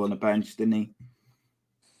Ronaldo on the bench, didn't he?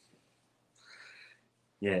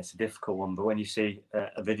 Yeah, it's a difficult one. But when you see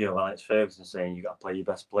a video of Alex Ferguson saying you got to play your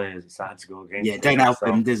best players, it's hard to go against. Yeah, it don't help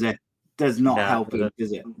him, does it? Does not help him,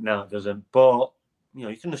 does it? No, it doesn't. But you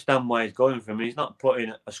can understand why he's going for him. He's not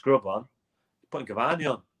putting a scrub on; he's putting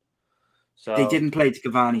Cavani on. So they didn't play to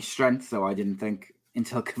Cavani's strength, though. I didn't think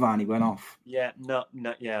until Cavani went off. Yeah,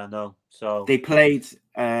 I know. So they played.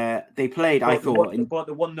 I thought, but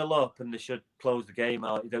the 1-0 up, and they should close the game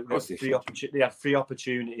out. They had 3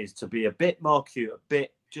 opportunities to be a bit more cute, be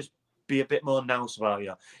a bit more nice about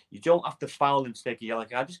you. You don't have to foul him, stick you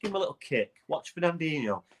like I just give him a little kick. Watch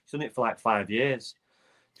Fernandinho. He's done it for like 5 years.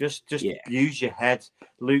 Just use your head.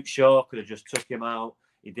 Luke Shaw could have just took him out.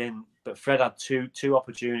 He didn't, but Fred had two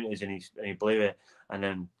opportunities and he blew it. And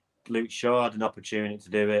then Luke Shaw had an opportunity to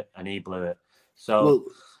do it and he blew it. So,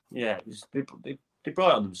 they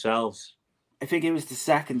brought it on themselves. I think it was the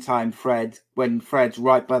second time when Fred's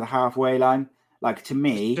right by the halfway line. Like, to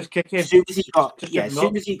me, just kick him. As soon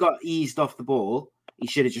as he got eased off the ball, he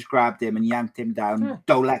should have just grabbed him and yanked him down. Yeah.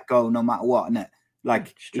 Don't let go no matter what, innit?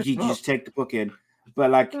 Like, if you just take the book in.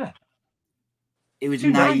 But, like, it was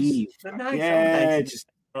naive. Nice.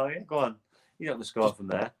 Go on. You don't have to score from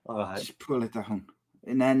there. All right. Just pull it down.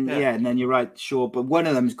 And then, and then you're right, sure. But one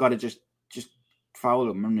of them's got to just foul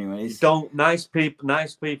him. Anyway, you don't. Nice people,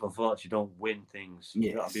 unfortunately, don't win things.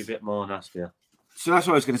 Yes. You got to be a bit more nastier. So that's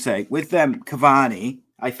what I was going to say. With Cavani,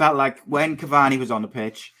 I felt like when Cavani was on the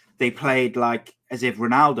pitch, they played like as if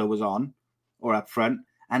Ronaldo was on or up front.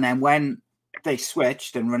 And then when they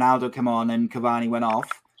switched and Ronaldo came on and Cavani went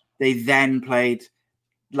off, they then played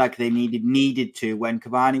like they needed to when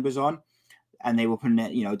Cavani was on, and they were putting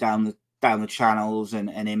it, down the channels and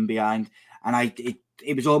in behind. And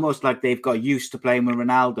it was almost like they've got used to playing with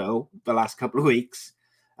Ronaldo the last couple of weeks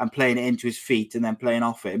and playing it into his feet and then playing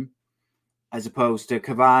off him, as opposed to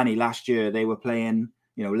Cavani last year. They were playing,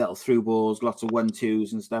 little through balls, lots of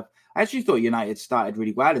 1-2s and stuff. I actually thought United started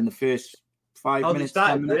really well in the first 5 minutes. They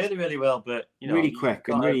started really, really well, but really quick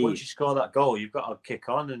and really. Once you score that goal, you've got to kick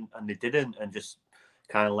on, and they didn't, and just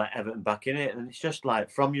kind of let Everton back in it. And it's just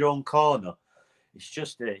like from your own corner, it's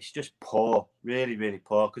just poor, really, really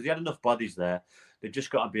poor. Because you had enough bodies there. They've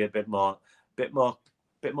just got to be a bit more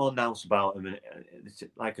nous about them. And it's,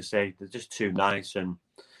 like I say, they're just too nice. And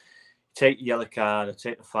take the yellow card or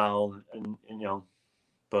take the foul, and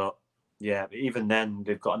but. Yeah, but even then,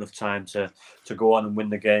 they've got enough time to go on and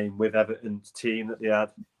win the game with Everton's team that they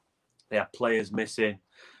had. They had players missing.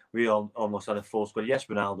 We almost had a full squad. Yes,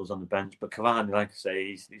 Ronaldo's on the bench, but Cavani, like I say,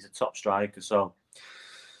 he's a top striker. So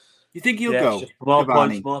you think he'll go? More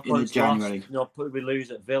points in January. We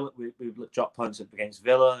lose at Villa. We drop points against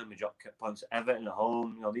Villa, and we drop points at Everton at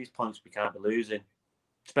home. These points we can't be losing,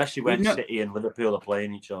 especially when City and Liverpool are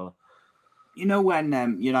playing each other.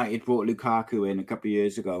 When United brought Lukaku in a couple of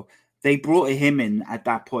years ago, they brought him in at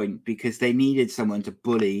that point because they needed someone to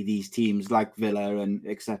bully these teams like Villa and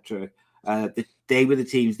etc. They were the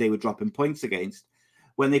teams they were dropping points against.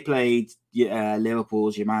 When they played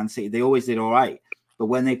Liverpool's, your Man City, they always did all right. But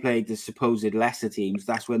when they played the supposed lesser teams,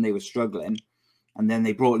 that's when they were struggling. And then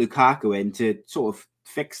they brought Lukaku in to sort of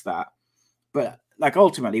fix that. But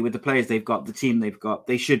ultimately, with the players they've got, the team they've got,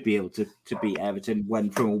 they should be able to beat Everton when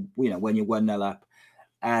you're 1-0 up.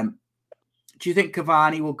 Do you think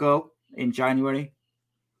Cavani will go in January?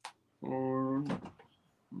 Don't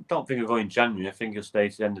think he'll go in January. I think he'll stay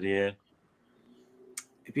to the end of the year.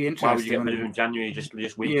 It'd be interesting. Why would you get rid of him in January? Just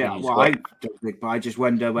weaken your squad? I just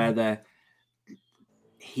wonder whether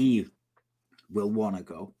he will want to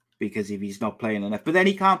go because if he's not playing enough. But then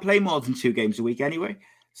he can't play more than 2 games a week anyway.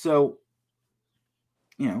 So,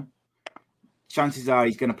 chances are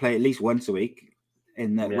he's going to play at least once a week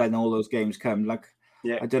when all those games come.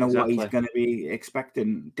 I don't know what he's going to be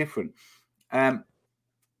expecting different. Just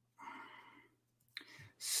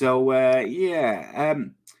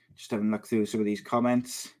having a look through some of these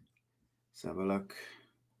comments. Let's have a look.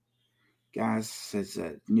 Gaz says,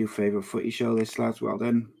 new favourite footy show this, lads. Well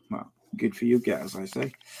done. Well, good for you, Gaz, I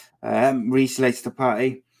say. Reese Lates the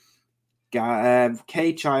party.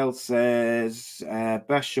 K Child says,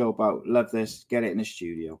 best show about, love this, get it in the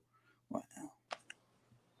studio. Wow.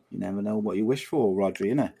 You never know what you wish for,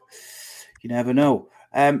 Rhodri, innit? You never know.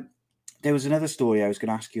 There was another story I was going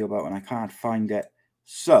to ask you about and I can't find it.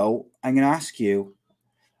 So I'm going to ask you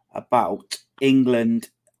about England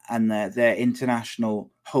and their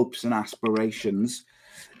international hopes and aspirations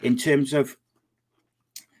in terms of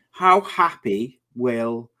how happy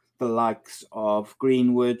will the likes of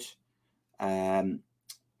Greenwood,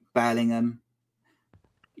 Bellingham,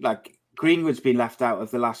 Greenwood's been left out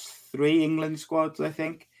of the last 3 England squads, I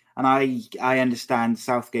think. And I understand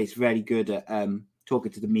Southgate's very good at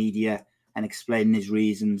talking to the media and explaining his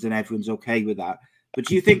reasons, and everyone's okay with that. But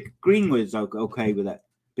do you think Greenwood's okay with it?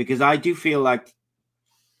 Because I do feel like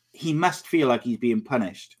he must feel like he's being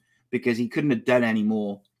punished because he couldn't have done any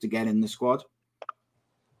more to get in the squad.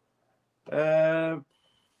 You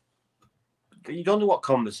don't know what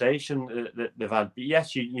conversation that they've had, but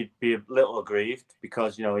yes, you'd be a little aggrieved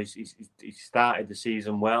because he started the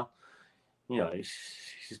season well. He's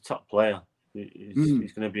a top player.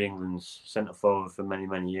 He's going to be England's centre forward for many,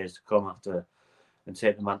 many years to come after and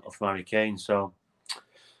take the mantle from Harry Kane. So,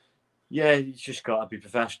 yeah, he's just got to be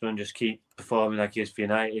professional and just keep performing like he is for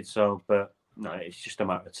United. So, but no, it's just a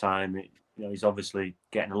matter of time. He's obviously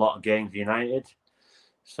getting a lot of games for United.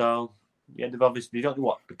 So, yeah, they don't know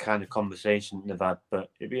what the kind of conversation they've had, but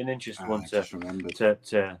it'd be an interesting one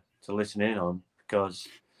to listen in on because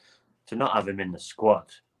to not have him in the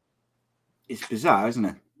squad. It's bizarre, isn't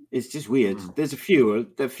it? It's just weird. There's a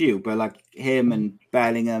few, but like him and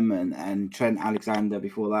Bellingham and Trent Alexander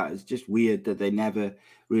before that, it's just weird that they never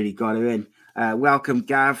really got her in. Welcome,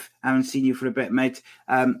 Gav. I haven't seen you for a bit, mate.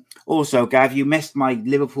 Also, Gav, you missed my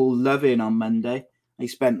Liverpool love-in on Monday. I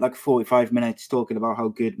spent like 45 minutes talking about how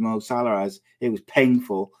good Mo Salah is. It was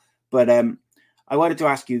painful. But I wanted to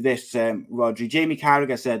ask you this, Rhodri. Jamie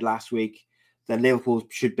Carragher said last week that Liverpool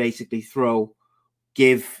should basically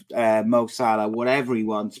give Mo Salah whatever he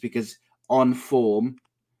wants because on form,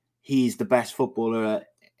 he's the best footballer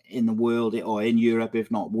in the world or in Europe, if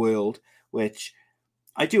not world, which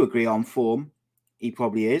I do agree on form. He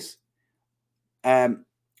probably is.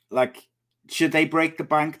 Should they break the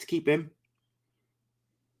bank to keep him?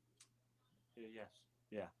 Yes.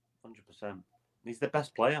 Yeah. 100%. He's the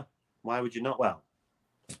best player. Why would you not? Well,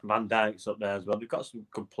 Van Dijk's up there as well. They've got some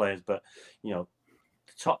good players, but, the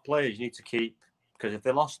top players you need to keep because if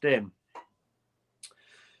they lost him,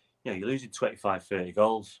 you're losing 25, 30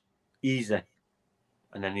 goals. Easy.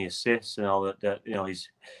 And then the assists and all that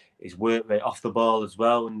his work rate off the ball as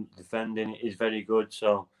well and defending is very good.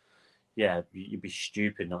 So, yeah, you'd be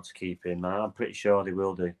stupid not to keep him. I'm pretty sure they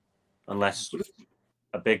will do. Unless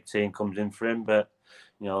a big team comes in for him. But,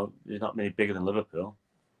 there's not many bigger than Liverpool.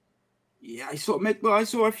 Yeah, I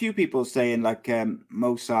saw a few people saying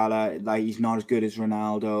Mo Salah, he's not as good as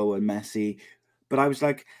Ronaldo and Messi. But I was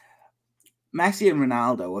like, Messi and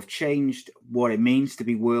Ronaldo have changed what it means to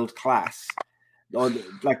be world class. Or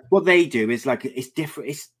what they do is it's different.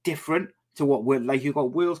 It's different to what we're you've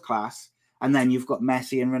got world class, and then you've got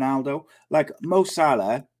Messi and Ronaldo. Mo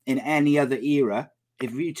Salah in any other era,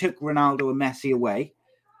 if you took Ronaldo and Messi away,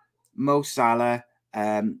 Mo Salah,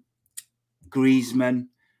 Griezmann,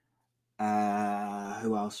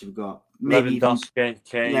 who else have we got? Maybe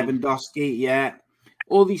Lewandowski, yeah.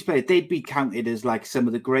 All these players, they'd be counted as some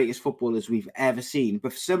of the greatest footballers we've ever seen.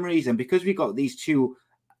 But for some reason, because we got these two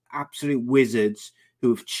absolute wizards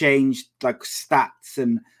who have changed stats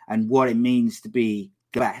and what it means to be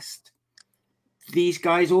the best, these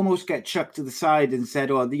guys almost get chucked to the side and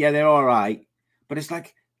said, oh, yeah, they're all right. But it's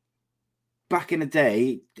back in the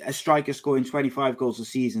day, a striker scoring 25 goals a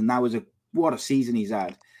season, what a season he's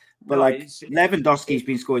had. But Lewandowski's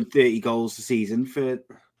been scoring 30 goals a season for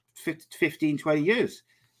 15, 20 years.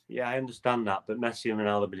 Yeah, I understand that. But Messi and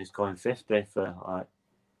Ronaldo have been scoring 50 for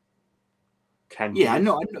 10 years. Yeah, I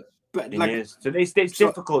know. But years. So it's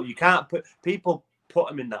difficult. You can't put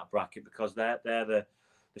them in that bracket because they're the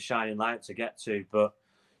shining light to get to. But,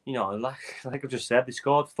 like I've just said, they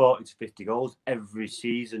scored 40 to 50 goals every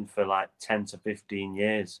season for 10 to 15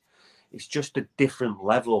 years. It's just a different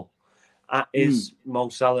level. Is Mo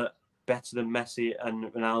Salah better than Messi and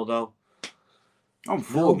Ronaldo? On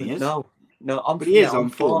form, he is. No. But he is on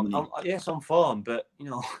form. Yes, on form. But,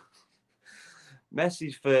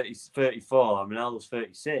 Messi's 34 and Ronaldo's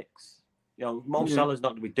 36. Mo Salah's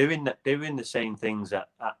not going to be doing the same things at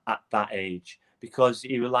that age because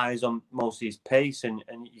he relies on most of his pace and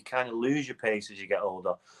you kind of lose your pace as you get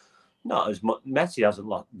older. Not as much. Messi hasn't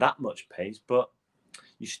lost that much pace, but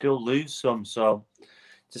you still lose some. So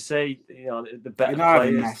to say, the better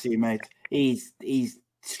players... Messi, mate. He's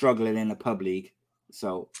struggling in a pub league,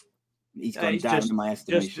 so he's gone down in my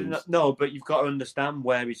estimations. No, but you've got to understand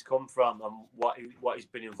where he's come from and what he's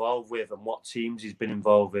been involved with and what teams he's been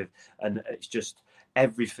involved with, and it's just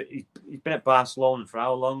everything. He's been at Barcelona for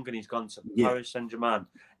how long, and he's gone to Paris Saint-Germain.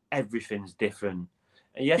 Everything's different.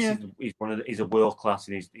 And yes, he's a world class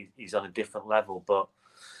and he's on a different level. But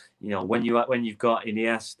when you've got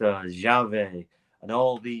Iniesta, Xavi, and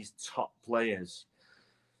all these top players,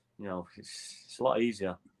 it's a lot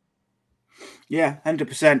easier. Yeah,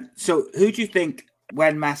 100%. So who do you think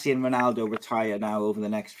when Messi and Ronaldo retire now over the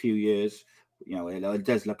next few years, it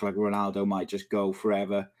does look like Ronaldo might just go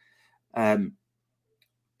forever. But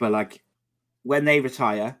when they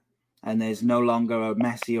retire and there's no longer a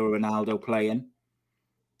Messi or Ronaldo playing,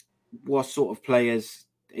 what sort of players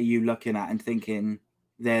are you looking at and thinking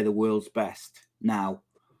they're the world's best now?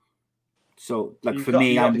 So for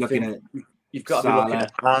me, I'm looking at you've got Salah, to be looking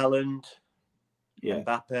at Haaland, yeah,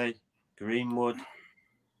 Mbappe, Greenwood.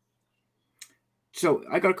 So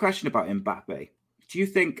I got a question about Mbappe. Do you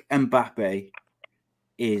think Mbappe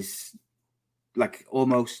is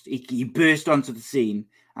almost he burst onto the scene,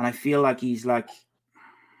 and I feel like he's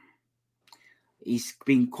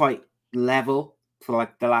been quite level for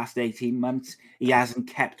the last 18 months. He hasn't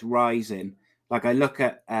kept rising. I look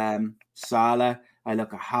at Salah, I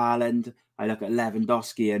look at Haaland, I look at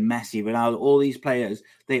Lewandowski and Messi, Ronaldo, all these players,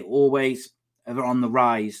 they always are on the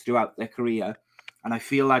rise throughout their career. And I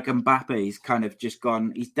feel like Mbappe's kind of just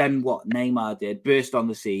gone, he's done what Neymar did, burst on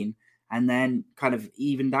the scene, and then kind of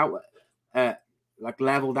evened out,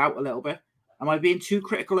 leveled out a little bit. Am I being too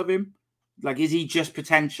critical of him? Is he just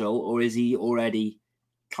potential or is he already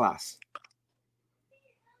class?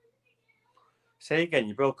 Say again,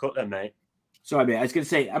 you broke up there, mate. Sorry, mate. I was going to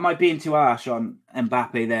say, am I being too harsh on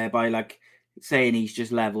Mbappe there by saying he's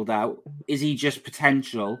just leveled out? Is he just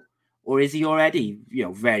potential or is he already,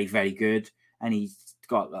 very, very good and he's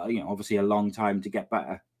got obviously a long time to get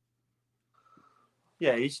better.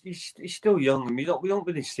 Yeah, he's still young, and we don't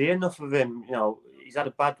really see enough of him. He's had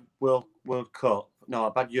a bad World Cup,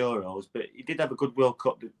 a bad Euros, but he did have a good World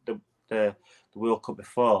Cup the World Cup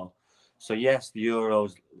before. So yes, the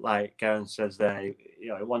Euros, like Garen says there, he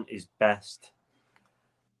wasn't his best,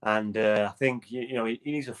 and I think he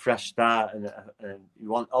needs a fresh start, and he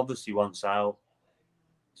obviously wants out.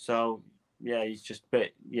 So yeah, he's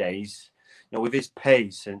with his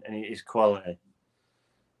pace and his quality.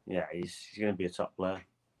 Yeah, he's going to be a top player.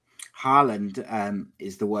 Haaland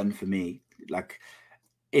is the one for me. Like,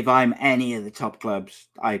 if I'm any of the top clubs,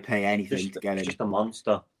 I pay anything to get him. Just a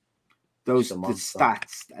monster. The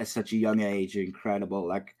stats at such a young age are incredible.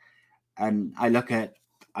 Like, and I look at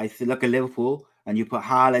Liverpool, and you put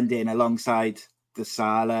Haaland in alongside the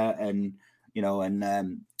Salah and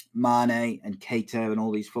Mane and Keita and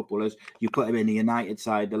all these footballers. You put him in the United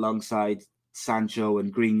side alongside Sancho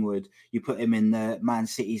and Greenwood. You put him in the Man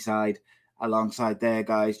City side alongside their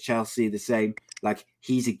guys. Chelsea the same. Like,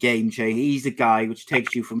 he's a game changer. He's a guy which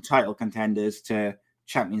takes you from title contenders to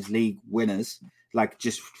Champions League winners. Like,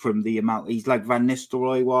 just from the amount, he's like Van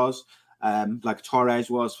Nistelrooy was, like Torres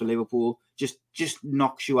was for Liverpool. Just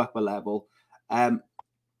knocks you up a level.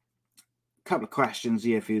 Couple of questions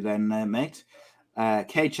here for you then, mate.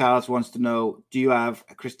 Kay Charles wants to know: do you have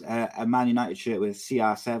a Man United shirt with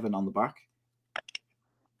CR7 on the back?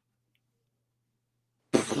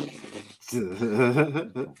 I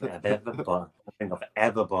think I've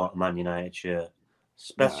ever bought a Man United shirt.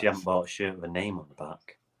 Especially haven't bought a shirt with a name on the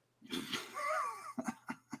back.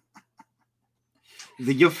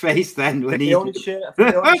 Your face then when the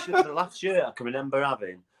last shirt I can remember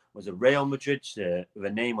having was a Real Madrid shirt with a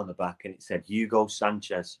name on the back, and it said Hugo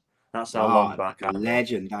Sanchez. That's how long back.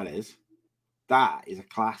 Legend that is. That is a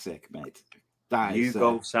classic, mate. That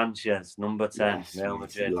Hugo Sanchez, number 10, yes, Real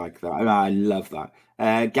Madrid. Like that. I love that.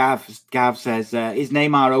 Gav says, is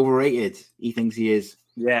Neymar overrated? He thinks he is.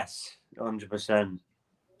 Yes, 100%.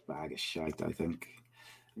 Bag of shite, I think.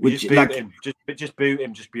 Just boot him. Just boot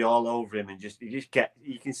him. Just be all over him, and you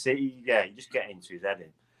can see. Yeah, you just get into his head.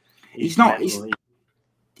 He's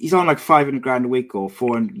on like 500 grand a week or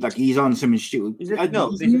 400. Like, he's on something stupid. He's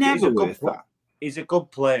never worth that. He's a good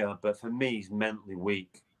player, but for me, he's mentally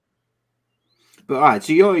weak. But all right,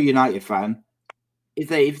 so you're a United fan.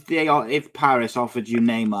 If Paris offered you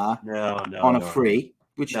Neymar on a free,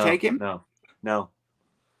 would you take him? No.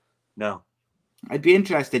 I'd be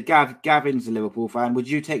interested. Gavin's a Liverpool fan. Would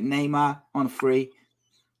you take Neymar on a free?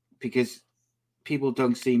 Because people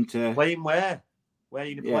don't seem to play him where? Where are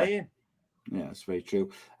you going to play him? Yeah, that's very true.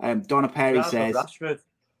 Donna Perry says, Rashford.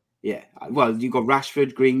 Yeah, well, you got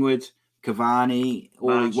Rashford, Greenwood, Cavani,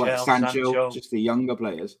 Sancho, just the younger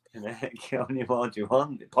players. How many more do you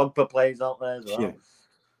want? Pogba plays out there as well.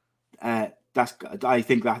 Yeah. I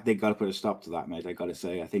think that they got to put a stop to that, mate. I got to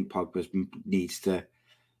say, I think Pogba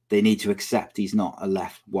they need to accept he's not a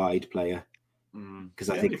left wide player, because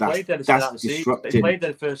I think that's disrupting. They played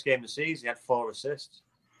their first game of the season. He had 4 assists.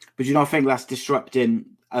 But you don't think that's disrupting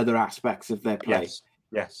other aspects of their play?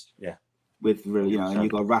 Yes, yeah. With and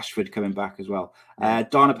you've got Rashford coming back as well.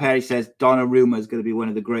 Donna Perry says Donnarumma is going to be one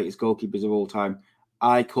of the greatest goalkeepers of all time.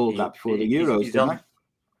 I called that before the Euros, didn't I?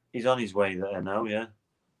 He's on his way there now, yeah.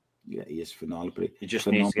 Yeah, he is phenomenal. He just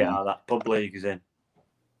needs to get out of that pub league he's in.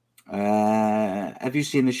 Have you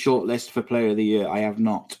seen the shortlist for Player of the Year? I have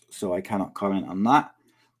not, so I cannot comment on that.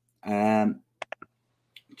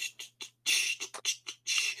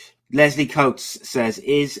 Leslie Coates says,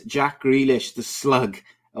 is Jack Grealish the slug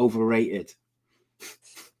overrated?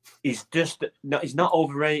 He's not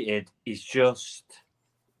overrated. He's just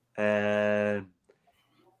he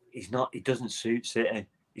doesn't suit City.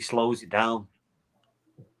 He slows it down.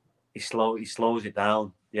 He slows it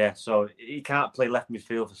down. Yeah, so he can't play left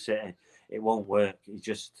midfield for City. It won't work. He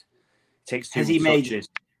just takes too many touches.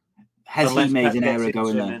 Has he made an error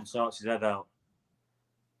going there? And sorts his head out.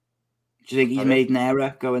 Do you think he's made an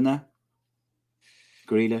error going there?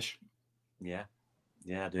 Grealish? Yeah,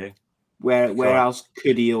 I do. Where else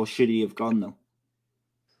could he or should he have gone, though?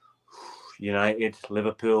 United,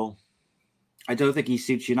 Liverpool. I don't think he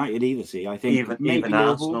suits United either, see. I think even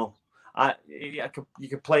Arsenal. You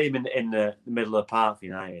could play him in the middle of the park for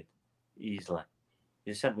United easily.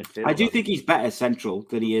 He's centre midfielder. I do think he's better central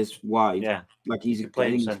than he is wide. Yeah, like he's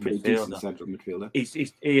pretty decent central midfielder.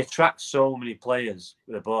 He attracts so many players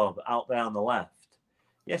with the ball, but out there on the left,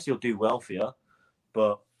 yes, he'll do well for you,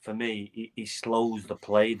 but for me, he slows the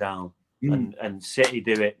play down. And City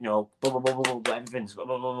do it, everything's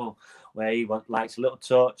where he likes a little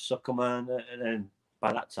touch, sucker man, and then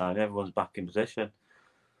by that time everyone's back in position.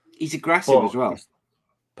 He's aggressive as well.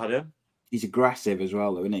 Pardon? He's aggressive as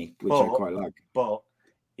well, though, isn't he? Which I quite like. But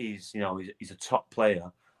he's a top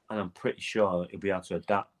player, and I'm pretty sure he'll be able to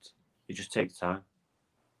adapt. It just takes time.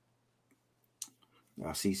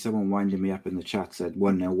 I see someone winding me up in the chat said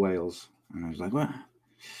 1-0 Wales, and I was like, what?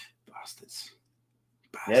 Bastards.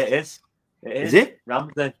 Yeah, it is. It is. Is it?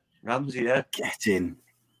 Ramsey, yeah. Get in.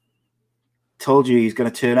 Told you he's going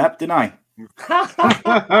to turn up, didn't I?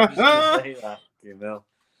 Say that, you know.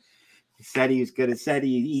 He said he was good. Said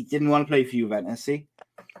he didn't want to play for Juventus. See,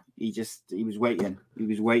 he was waiting. He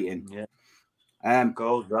was waiting. Yeah.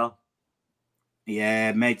 Goals, well.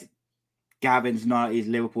 Yeah, mate. Gavin's not his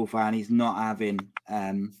Liverpool fan. He's not having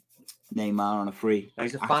Neymar on a free. No,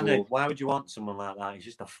 he's a fanny. Why would you want someone like that? He's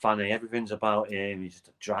just a fanny. Everything's about him. He's just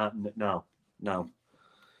a drama. No.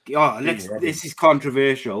 Oh, this is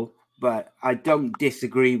controversial, but I don't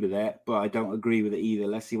disagree with it, but I don't agree with it either.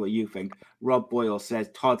 Let's see what you think. Rob Boyle says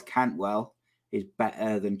Todd Cantwell is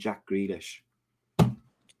better than Jack Grealish.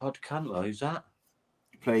 Todd Cantwell, who's that?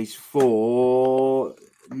 Plays for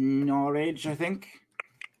Norwich, I think.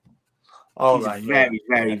 Oh, he's right, a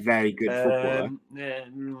very, very good footballer.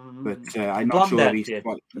 But I'm not sure if he's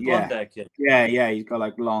quite... Yeah, he's got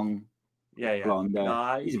like long blonde hair.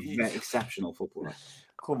 No, he's a very exceptional footballer.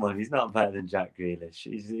 Come on, he's not better than Jack Grealish.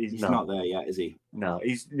 He's not there yet, is he? No,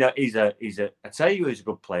 he's a. I tell you, he's a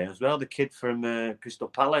good player as well. The kid from Crystal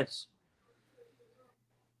Palace,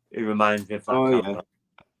 who reminds me of that. Oh yeah,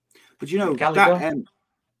 but you know Gallagher?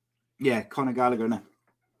 That. Conor Gallagher, no?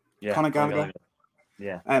 Yeah, Conor Gallagher.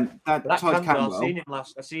 Yeah. That Todd Cantwell.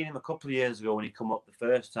 I seen him a couple of years ago when he come up the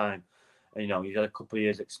first time. And, he's had a couple of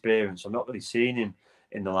years' experience. I've not really seen him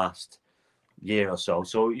in the last year or so.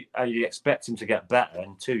 So you expect him to get better.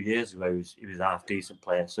 And 2 years ago, he was a half decent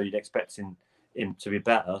player. So you'd expect him to be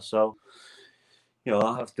better. So,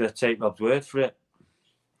 I have to take Rob's word for it.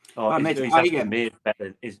 Oh, he's asking me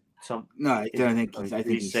better. I don't think. I think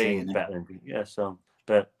he's saying better than yeah. So,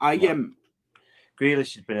 but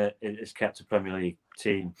Grealish has kept a Premier League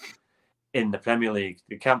team in the Premier League.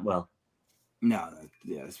 The Cantwell. No,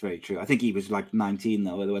 yeah, that's very true. I think he was like 19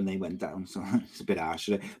 though when they went down, so it's a bit harsh.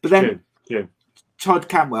 But then true. Todd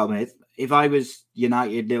Cantwell, mate. If I was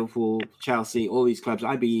United, Liverpool, Chelsea, all these clubs,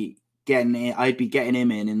 I'd be getting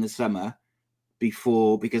him in the summer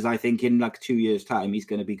because I think in like 2 years' time he's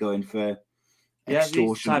going to be going for extortion.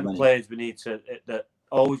 These type of players we need that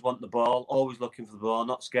always want the ball, always looking for the ball,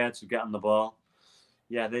 not scared to get on the ball.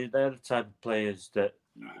 Yeah, they're the type of players that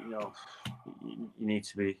you need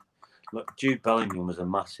to be. Look, Jude Bellingham was a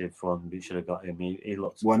massive one. We should have got him. He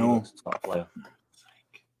looked a top player.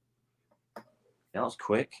 Yeah, that was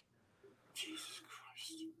quick. Jesus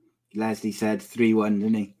Christ. Leslie said 3-1,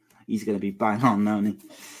 didn't he? He's going to be bang on now, isn't he?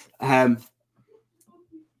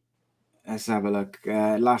 Let's have a look.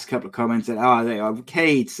 Last couple of comments. There you are.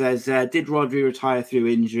 Cade says, did Rhodri retire through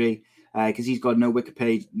injury? Because he's got no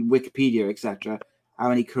Wikipedia, etc. How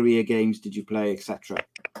many career games did you play, etc.?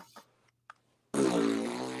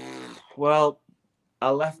 Well, I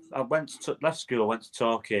left school, went to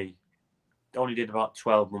Torquay, only did about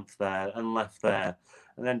 12 months there and left there,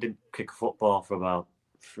 and then did kick football for about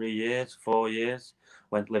 4 years,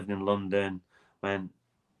 lived in London, went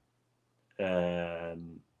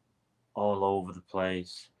all over the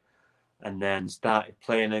place, and then started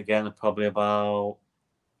playing again probably about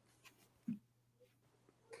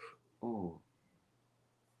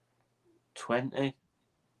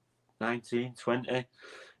 19, 20.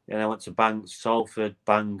 Then I went to Salford,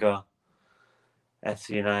 Bangor, FC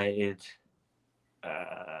United,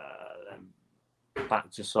 then back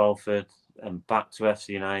to Salford and back to FC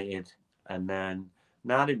United. And then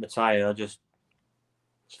now I didn't retire, I just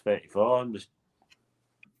was 34 and just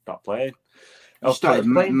stopped playing. I started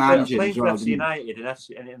managing playing for FC United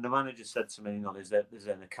and the manager said to me, there's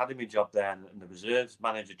an academy job there and the reserves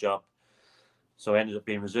manager job. So I ended up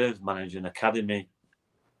being reserves manager and academy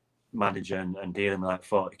manager and dealing with like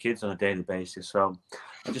 40 kids on a daily basis. So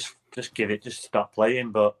I just stop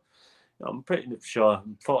playing. But I'm pretty sure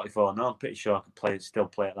I'm 44 now. I'm pretty sure I could still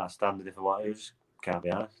play at that standard if I want to. Just can't be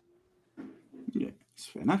asked. Yeah, it's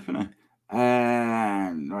fair enough, isn't it?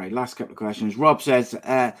 All right, last couple of questions. Rob says,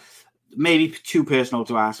 maybe too personal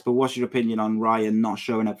to ask, but what's your opinion on Ryan not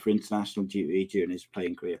showing up for international duty during his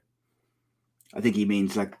playing career? I think he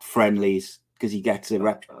means like friendlies. Because he got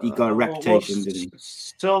a reputation, didn't he?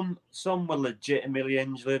 Some were legitimately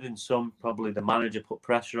injured, and some probably the manager put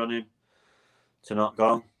pressure on him to not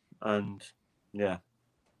go. And yeah,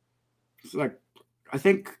 it's like I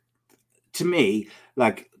think to me,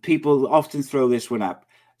 like people often throw this one up.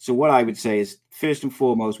 So what I would say is, first and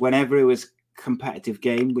foremost, whenever it was competitive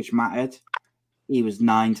game which mattered, he was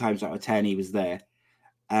 9 times out of 10 he was there.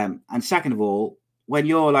 And second of all, when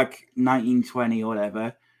you're like 19, 20 or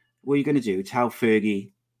whatever, what are you going to do? Tell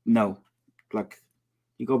Fergie, no. Like,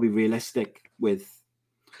 you got to be realistic with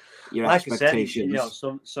your expectations. I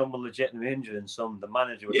said, some were legitimately injured and some the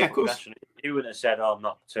manager was professional. He wouldn't have said, "Oh, I'm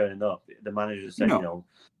not turning up." The manager said,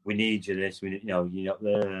 we need you this. We,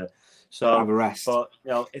 so have a rest. But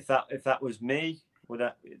if that was me, would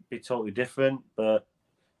that be totally different? But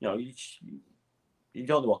you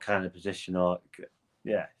don't know what kind of position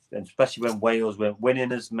and especially when Wales weren't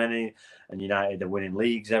winning as many and United are winning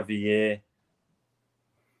leagues every year.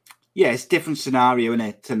 Yeah, it's a different scenario, isn't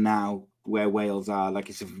it, to now where Wales are. Like,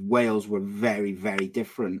 if Wales were very, very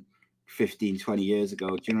different 15, 20 years ago.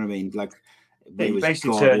 Do you know what I mean? Like, you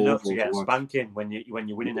basically turn up to get a spanking when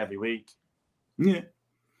you're winning every week. Yeah.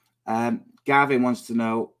 Gavin wants to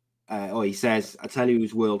know, he says, I tell you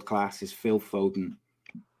who's world class is Phil Foden.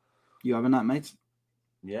 You having that, mate?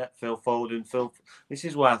 Yeah, Phil Foden. This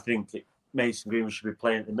is why I think Mason Greenwood should be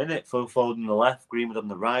playing at the minute. Phil Foden on the left, Greenwood on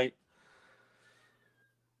the right.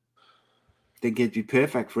 I think it'd be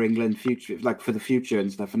perfect for England future, like for the future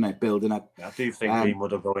and stuff, and building up. I do think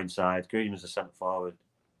Greenwood will go inside. Greenwood's a centre forward.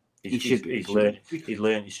 He's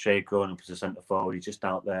learned his trade growing up as a centre forward. He's just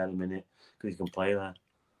out there at the minute because he can play there.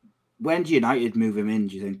 When do United move him in?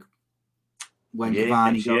 Do you think? When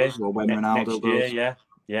Cavani goes or when Ronaldo goes?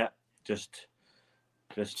 Yeah. Just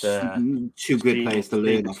two good players to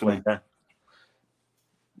learn off.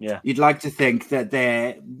 Yeah, you'd like to think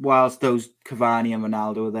that whilst those Cavani and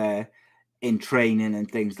Ronaldo are there in training and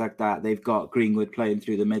things like that, they've got Greenwood playing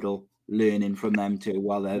through the middle, learning from them too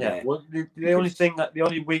while they're there. Well, the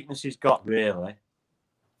only weakness he's got really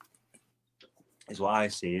is what I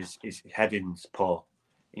see is heading's poor.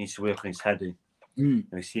 He needs to work on his heading.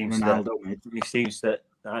 He seems that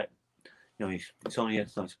it's only a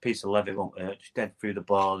piece of leather, it won't hurt. Just dead through the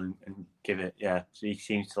ball and give it. Yeah, so he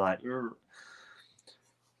seems to like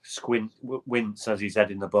wince as he's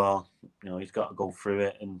heading the ball. He's got to go through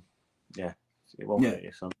it, and it won't hurt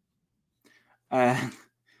you, son.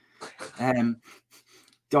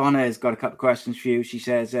 Donna's got a couple of questions for you. She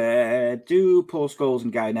says, do Paul Scholes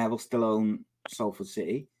and Guy Neville still own Salford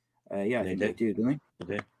City? Yeah, I think they do, don't they?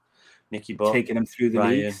 They do. Nicky Butt, taking them through the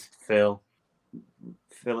Ryan, leagues.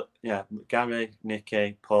 Philip, Gary,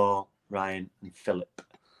 Nicky, Paul, Ryan, and Philip.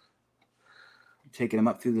 Taking them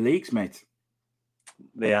up through the leagues, mate.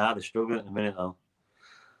 They're struggling at the minute, though.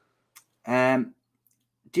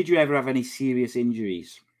 Did you ever have any serious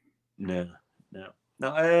injuries? No.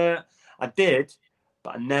 I did,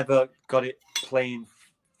 but I never got it playing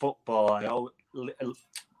football.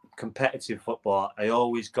 Competitive football. I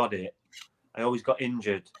always got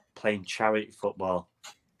injured playing charity football.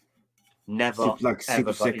 Never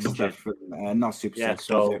ever got injured. Not super six.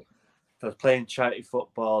 So if I was playing charity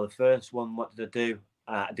football, the first one, what did I do?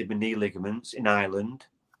 I did my knee ligaments in Ireland.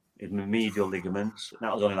 Did my medial ligaments.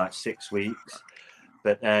 That was only like 6 weeks.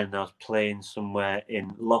 But then I was playing somewhere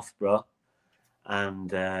in Loughborough,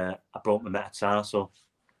 and I broke my metatarsal,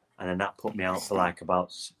 and then that put me out for like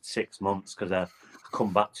about 6 months because I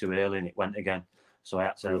come back too early and it went again. So I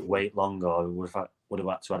had to wait longer. I would have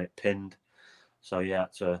had to have it pinned. So yeah,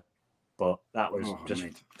 but that was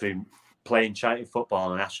through playing charity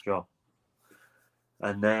football and Astro.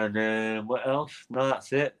 And then what else? No,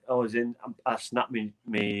 that's it. I snapped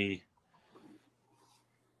me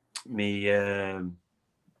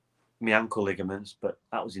ankle ligaments, but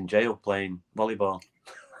that was in jail playing volleyball.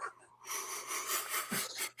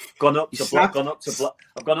 I've gone up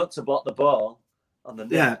to block the ball on the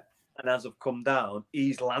net. Yeah. And as I've come down,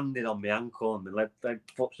 he's landed on my ankle and my leg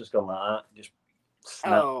foot's just gone like that. Just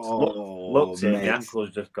snapped. Looked at it, my ankle's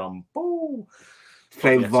just gone boom.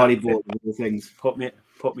 Playing volleyball and other things. Put me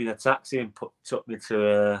in a taxi and put me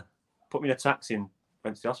in a taxi and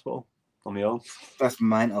went to the hospital on my own. That's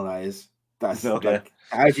mental, that is. That's like,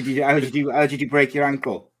 how did you break your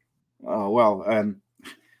ankle? Oh well,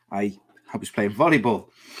 I was playing volleyball.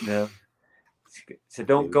 Yeah. So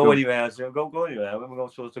don't go anywhere. So don't go anywhere. Where am I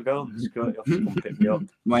supposed to go? Just go off and pick me up.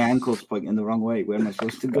 My ankle's pointing the wrong way. Where am I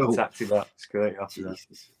supposed to go? Taxi back. Straight after that.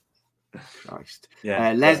 Christ.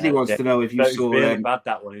 Yeah. Leslie wants to know if you saw. It was really bad,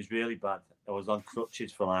 that one. It was really bad. I was on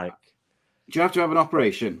crutches for like. Do you have to have an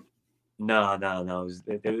operation? No.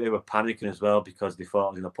 They were panicking as well because they thought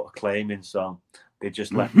I was going to put a claim in. So they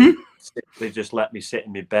just let me. They just let me sit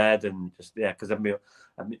in my bed and just because I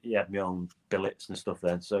had my own billets and stuff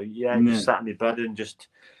then. So just sat in my bed and just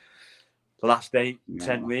the last 10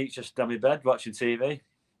 weeks just on my bed watching TV,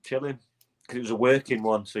 chilling because it was a working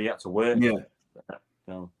one, so you had to work.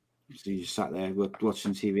 So you just sat there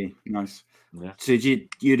watching TV. Nice. Yeah. So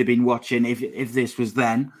you'd have been watching, if this was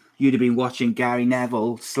then, you'd have been watching Gary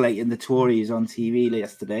Neville slating the Tories on TV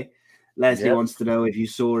yesterday. Leslie wants to know if you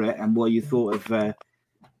saw it and what you thought of it.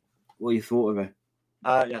 Yeah,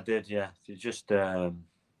 I did. Yeah, they're just out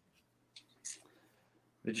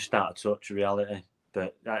of touch with reality.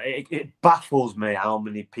 But it baffles me how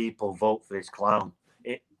many people vote for this clown.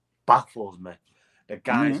 It baffles me. The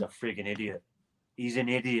guy's a frigging idiot. He's an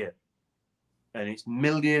idiot. And it's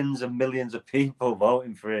millions and millions of people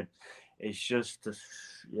voting for him. It's just,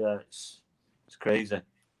 it's crazy.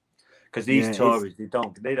 Because these Tories, they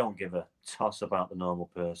don't give a toss about the normal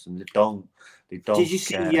person. They don't. Did you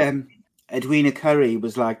see Edwina Curry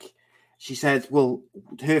was like, she said, well,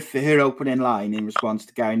 her opening line in response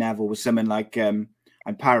to Gary Neville was something like, I'm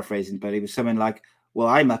paraphrasing, but it was something like, well,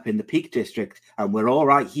 I'm up in the Peak District and we're all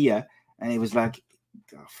right here. And it was like,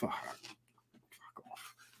 oh, fuck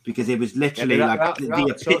off. Because it was literally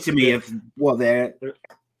the epitome of what they're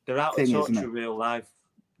out of touch with real life.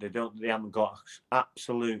 They haven't got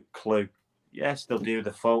absolute clue. Yes, they'll do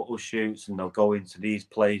the photo shoots and they'll go into these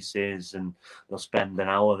places and they'll spend an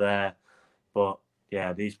hour there. But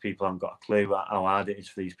yeah, these people haven't got a clue how hard it is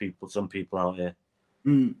for these people. Some people out here.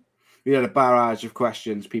 We had a barrage of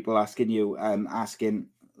questions. People asking you,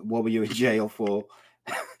 what were you in jail for,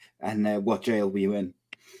 and what jail were you in?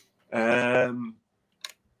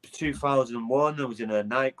 2001, I was in a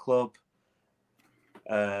nightclub.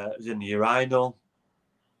 I was in the urinal.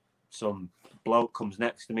 Some bloke comes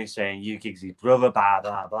next to me saying, "You Giggs's brother, blah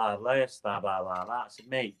blah blah, blah blah blah." I said,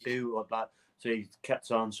 "Mate, do what that." So he kept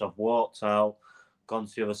on. So I've walked out, gone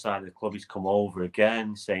to the other side of the club. He's come over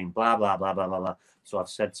again, saying blah blah blah blah blah blah. So I've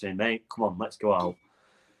said to him, "Mate, come on, let's go out."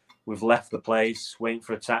 We've left the place, waiting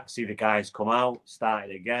for a taxi. The guys come out,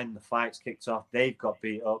 started again. The fight's kicked off. They've got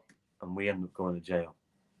beat up, and we end up going to jail.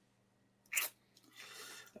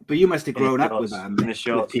 But you must have grown up with them. In a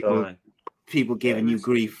short story. People giving you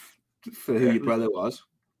grief for who your brother was.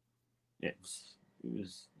 It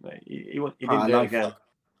was. He didn't do it again.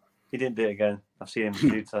 He didn't do it again. I've seen him a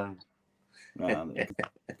few times.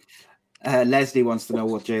 Leslie wants to know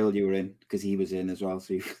what jail you were in because he was in as well.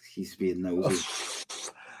 So he's being nosy.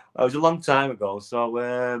 It was a long time ago.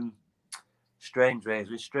 So Strange Rays.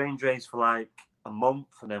 We Strange Rays for like a month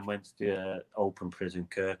and then went to the open prison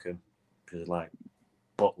Kirkham because like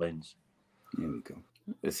Butlins. There we go.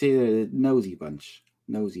 See the nosy bunch.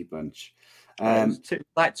 Like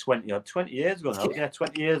 20 years ago now. Yeah,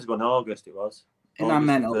 20 years ago in August it was. Isn't that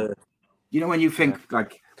mental? You know, when you think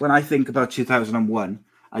when I think about 2001,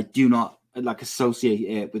 I do not associate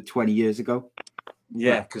it with 20 years ago.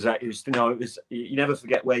 Yeah, because it was you never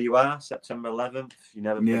forget where you are. September 11th, you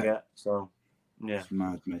never forget. So yeah, it's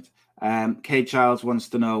mad, mate. Kay Childs wants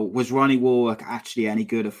to know: was Ronnie Warwick actually any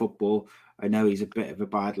good at football? I know he's a bit of a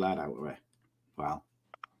bad lad out there. Well,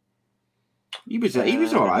 he was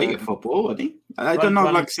all right at football, wasn't he? I don't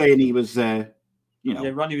know, saying he was. Yeah,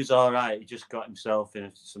 Ronnie was all right. He just got himself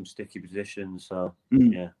in some sticky positions. So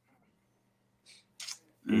yeah,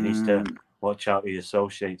 he needs to watch out who he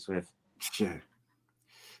associates with. Sure.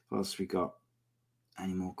 What else we got?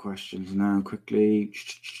 Any more questions now? Quickly.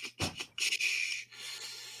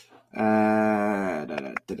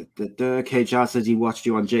 KJ says he watched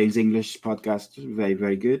you on James English podcast. Very,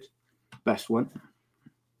 very good. Best one.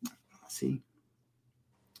 Let's see.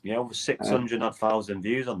 Yeah, over 600,000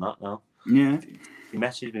 views on that now. Yeah. He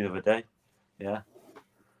messaged me the other day. Yeah.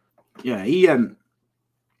 Yeah,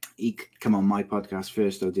 he come on my podcast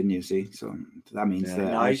first, though, didn't you? See, so that means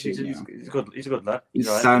that he's good. He's a good lad. He's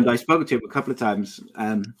sound. I spoke to him a couple of times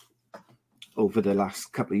over the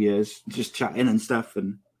last couple of years, just chatting and stuff,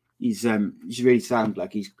 and he's really sound.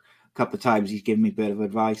 Like he's a couple of times he's given me a bit of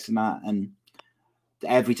advice and that, and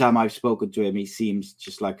every time I've spoken to him, he seems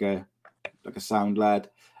just like a sound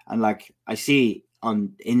lad. And like I see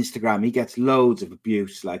on Instagram, he gets loads of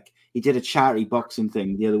abuse. Like he did a charity boxing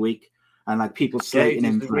thing the other week. And like people slating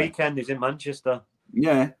him. The weekend he's in Manchester.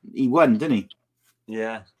 Yeah, he won, didn't he?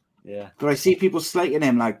 Yeah. But I see people slating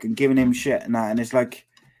him and giving him shit and that, and it's like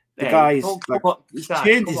the guy's he's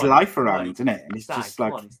turned his life around, isn't it? And it's just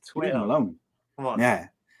like leave him alone. Come on. Yeah.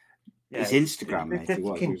 His Instagram, mate.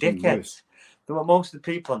 Fucking dickheads. Most of the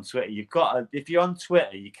people on Twitter, if you're on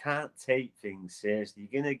Twitter, you can't take things seriously.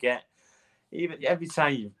 You're gonna get every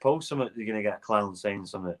time you post something, you're gonna get a clown saying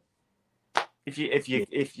something. If you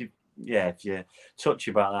touch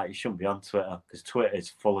about that, you shouldn't be on Twitter because Twitter is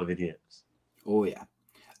full of idiots. Oh yeah.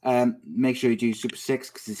 Make sure you do Super 6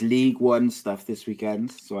 because it's League One stuff this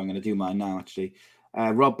weekend. So I'm going to do mine now. Actually,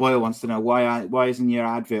 Rob Boyle wants to know why isn't your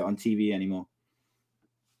advert on TV anymore?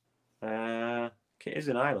 It is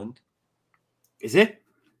in Ireland. Is it?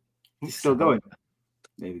 It's still going.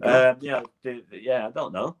 There we go. Yeah, I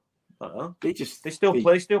don't know. They still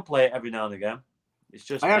play it every now and again. It's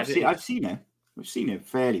just I've seen it. I've seen it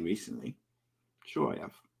fairly recently. Sure, I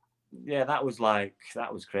have. Yeah, that was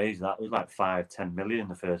crazy. That was like 5-10 million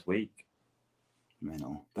the first week.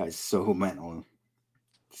 Mental. That is so mental.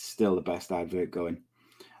 Still the best advert going.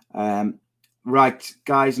 Right,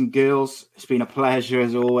 guys and girls, it's been a pleasure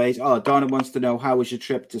as always. Oh, Donna wants to know, how was your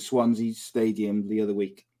trip to Swansea Stadium the other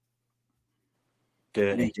week?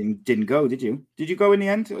 Dirty. You didn't go, did you? Did you go in the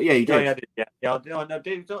end? Yeah, you did. Oh, yeah, I did. Yeah.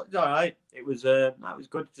 It was all right. It was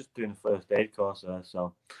good just doing the first aid course there.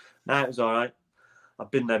 So, no, it was all right.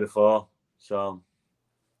 I've been there before, so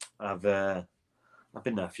I've been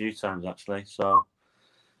there a few times actually. So,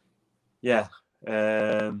 yeah,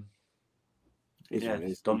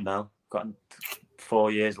 it's done now. Got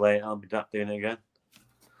 4 years later, I'll be doing it again.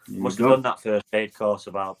 Must have done that first aid course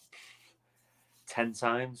about 10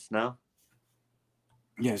 times now.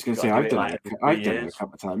 Yeah, I was going to say I've done it a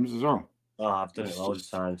couple of times as well. Oh, I've done it loads of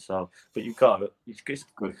times. So, but you've got it's good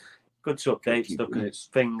to update stuff because it's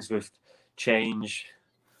things with change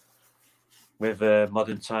with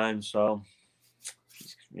modern times. So,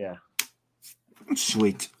 yeah.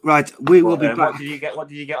 Sweet. Right, we will be back. What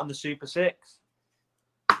did you get on the Super 6?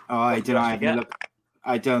 Oh, I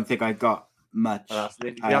don't think I got much.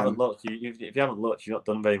 If you haven't looked, you've not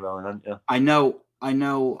done very well, haven't you? I know.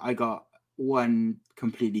 I got one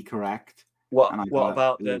completely correct. What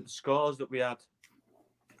about the scores that we had?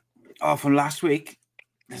 Oh, from last week.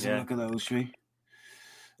 Let's have a look at those, shall we?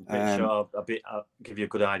 I'll give you a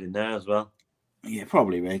good idea there as well. Yeah,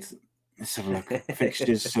 probably, mate. Let's have a look at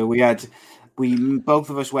fixtures. So both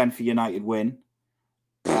of us went for United win.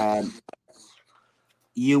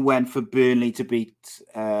 You went for Burnley to beat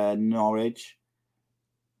Norwich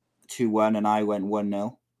 2-1, and I went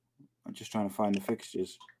 1-0. I'm just trying to find the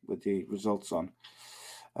fixtures with the results on.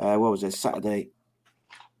 What was it? Saturday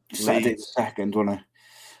the 2nd, wasn't it?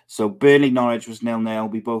 So Burnley Norwich was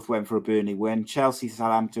 0-0. We both went for a Burnley win. Chelsea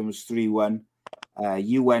Southampton was 3-1.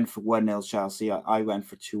 You went for 1-0 Chelsea. I went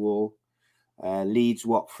for 2-2. Leeds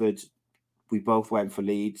Watford. We both went for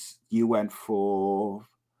Leeds. You went for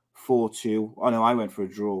 4-2. Oh no, I went for a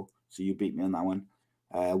draw. So you beat me on that one.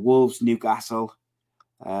 Wolves Newcastle.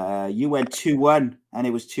 You went 2-1, and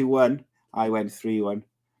it was 2-1. I went 3-1.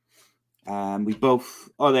 We both.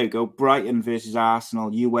 Oh, there we go. Brighton versus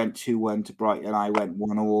Arsenal. You went 2-1 to Brighton. I went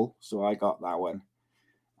 1-1. So I got that one.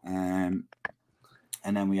 And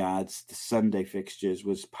then we had the Sunday fixtures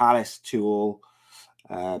was Palace 2-2.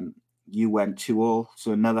 You went 2-2.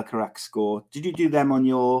 So another correct score. Did you do them on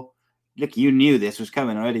your? Look, you knew this was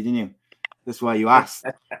coming already, didn't you? That's why you asked.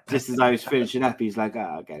 Just as I was finishing up, he's like,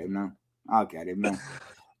 I'll get him now.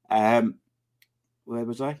 Where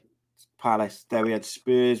was I? Palace. There we had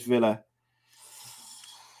Spurs, Villa.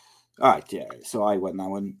 All right, yeah. So I went that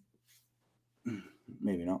one.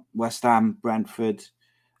 Maybe not. West Ham, Brentford.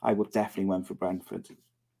 I would definitely went for Brentford.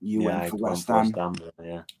 You went for West Ham.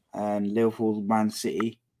 Yeah. And Liverpool, Man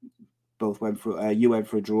City. Both went for. You went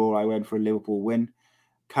for a draw. I went for a Liverpool win.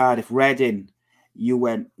 Cardiff, Reading. You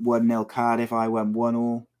went 1-0 Cardiff. I went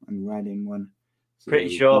 1-0, and Reading won. So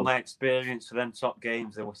pretty sure my experience for them top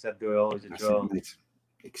games, they said they were always a draw.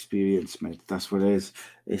 Experience, mate. That's what it is.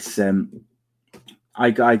 It's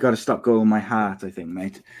I got to stop going with my heart, I think,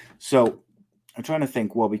 mate. So I'm trying to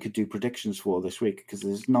think what we could do predictions for this week, because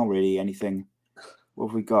there's not really anything. What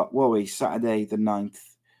have we got? What are we? Saturday the 9th.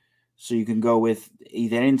 So you can go with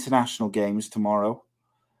either international games tomorrow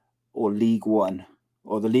or League One.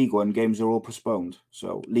 Or the League One games are all postponed.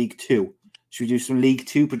 So League Two. Should we do some League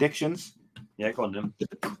Two predictions? Yeah, go on then.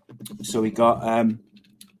 So we got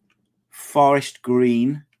Forest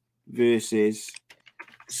Green versus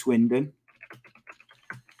Swindon.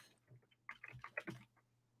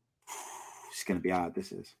 It's going to be hard,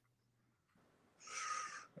 this is.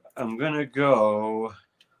 I'm going to go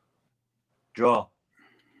draw.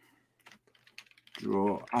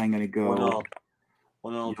 I'm going to go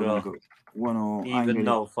 1-1 draw. 1-1. Even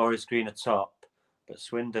though Forest Green are top, but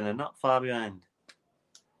Swindon are not far behind.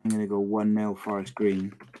 I'm going to go 1-0 Forest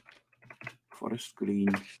Green.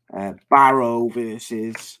 Barrow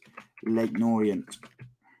versus Leyton Orient.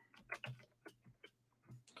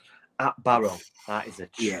 At Barrow, that is a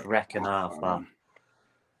trek and a half. That.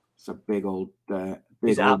 It's a big old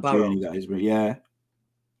journey, that is. Yeah.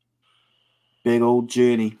 Big old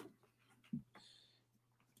journey.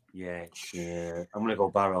 Yeah. I'm going to go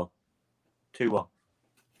Barrow. 2-1.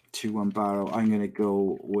 2-1 Barrow. I'm going to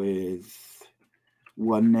go with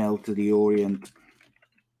 1-0 to the Orient.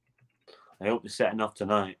 I hope they're setting off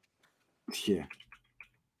tonight. Yeah.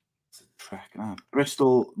 Trek.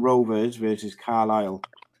 Bristol Rovers versus Carlisle.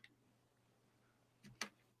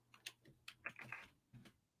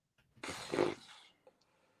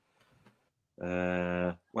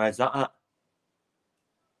 Where's that at?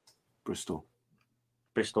 Bristol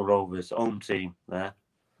Rovers, home team there.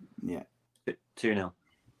 Yeah. 2-0.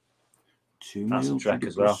 2-0. That's a Trek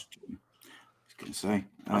as well. I was going to say.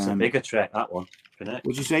 That's a bigger Trek, that one.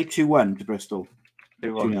 Would you say 2-1 to Bristol?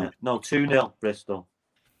 2-1, yeah. No, 2-0 Bristol.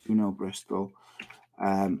 2-0 Bristol.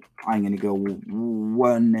 I'm going to go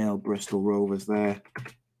 1-0 Bristol Rovers there.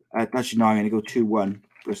 Actually, no, I'm going to go 2-1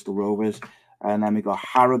 Bristol Rovers. And then we got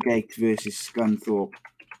Harrogate versus Scunthorpe.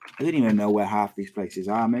 I don't even know where half these places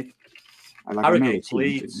are, mate. Harrogate's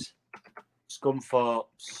Leeds.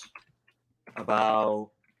 Scunthorpe's about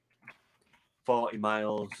 40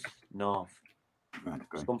 miles north. Right,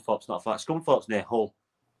 okay. Scunthorpe's not far. Scunthorpe's near Hull.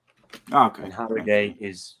 Okay. And Harrogate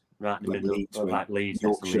is right in the middle, like Leeds.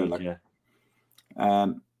 Yorkshire, yeah.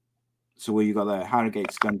 So where you got there? Harrogate,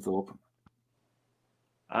 Scunthorpe.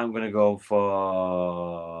 I'm going to go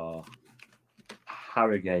for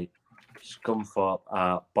Harrogate. Scunthorpe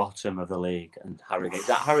are bottom of the league, and Harrogate. Is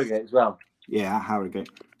that Harrogate as well? Yeah, Harrogate.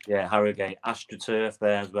 Yeah, Harrogate. AstroTurf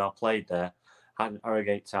there as well. Played there.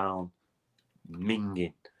 Harrogate Town,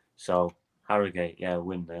 minging. So Harrogate,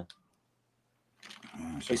 win there.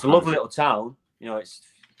 It's a lovely little town. You know, it's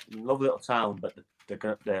a lovely little town, but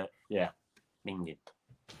they're minging.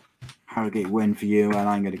 Harrogate win for you, and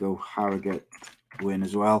I'm going to go Harrogate win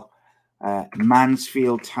as well.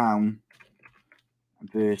 Mansfield Town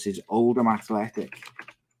versus Oldham Athletic.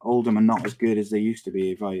 Oldham are not as good as they used to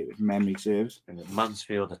be, if memory serves. And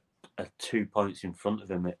Mansfield are 2 points in front of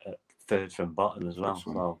them at third from bottom as well.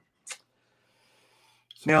 So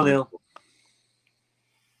 0-0.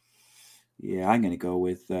 Yeah, I'm going to go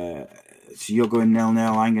with. So you're going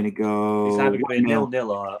 0-0. I'm going to go. It's either going to be 0-0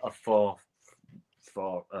 or a 4.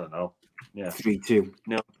 I don't know. Yeah, 3-2.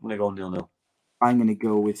 No, I'm going to go 0-0. I'm going to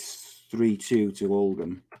go with 3-2 to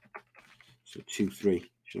Oldham. So 2-3,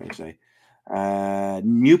 should I say?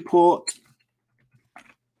 Newport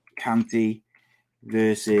County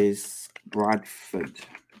versus Bradford.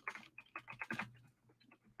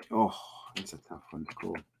 Oh, that's a tough one to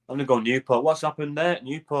call. I'm going to go Newport. What's happened there?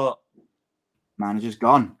 Newport. Manager's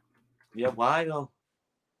gone. Yeah, why though?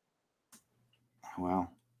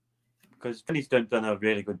 Well, because Vinny's done a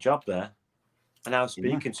really good job there. And I was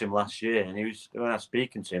speaking to him last year, and when I was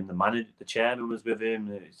speaking to him, the chairman was with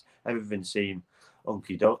him. Everything seemed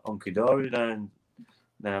hunky-dory there, and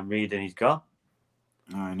then I'm reading he's gone.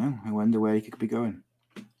 I know. I wonder where he could be going.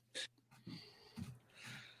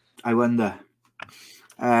 I wonder.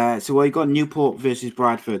 So what you got? Newport versus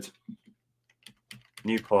Bradford.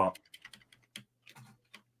 Newport.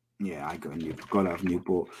 Yeah, I got Newport. Got to have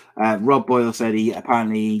Newport. Rob Boyle said he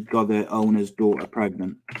apparently got the owner's daughter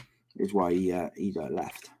pregnant. Is why he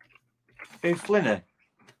left. Who, Flinner?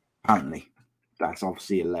 Apparently, that's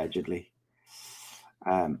obviously allegedly.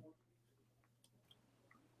 Yeah.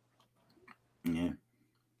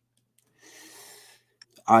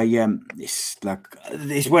 It's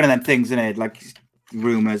one of them things, isn't it? Like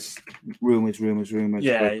rumors.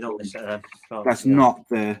 Yeah, you don't listen to them. It's not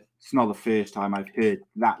the first time I've heard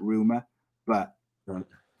that rumor, but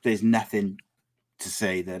there's nothing to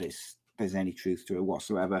say that there's any truth to it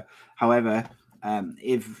whatsoever. However,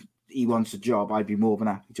 if he wants a job, I'd be more than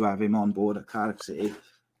happy to have him on board at Cardiff City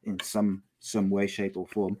in some way, shape, or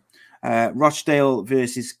form. Rochdale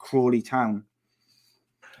versus Crawley Town.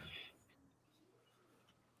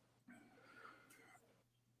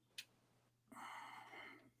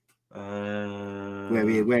 Where are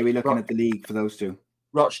we looking at the league for those two?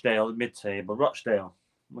 Rochdale, mid-table. Rochdale.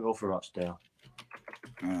 We'll go for Rochdale.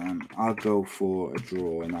 I'll go for a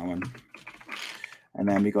draw in that one. And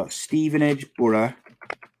then we got Stevenage Borough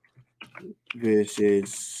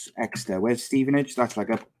versus Exeter. Where's Stevenage? That's like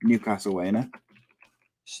a Newcastle way, innit?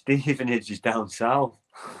 Stevenage is down south.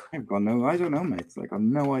 I don't know, mate. It's like I've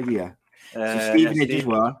no idea. So Stevenage is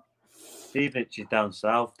what? Stevenage is down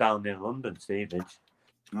south, down near London, Stevenage.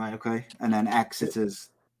 Right, okay. And then Exeter's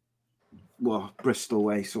Bristol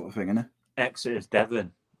way sort of thing, innit? Exeter's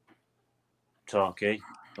Devon. Torquay,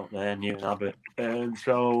 up there, Newton Abbott.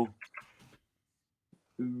 So,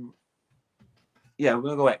 yeah, we're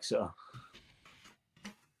going to go Exeter.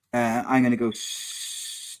 I'm going to go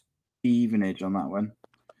Stevenage on that one.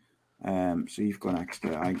 So you've gone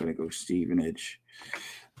Exeter. I'm going to go Stevenage.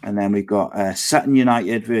 And then we've got Sutton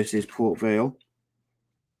United versus Port Vale.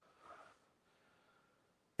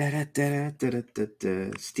 Stevenage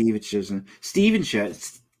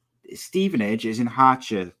is in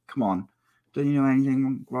Hertfordshire. Come on. Don't you know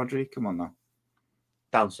anything, Rhodri? Come on now.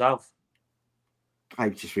 Down south.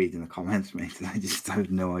 I'm just reading the comments, mate. I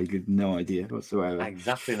have no idea whatsoever. I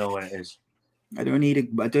exactly know what it is. I don't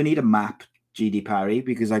need a map, GD Parry,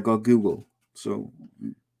 because I got Google. So,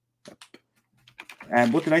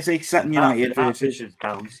 what did I say? Sutton United versus is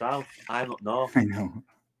down south. I'm up north. I know.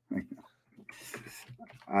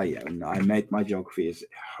 I made my geography is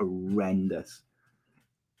horrendous.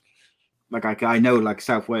 Like I know like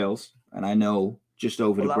South Wales, and I know just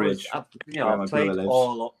over the bridge. I've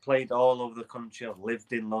played all over the country. I've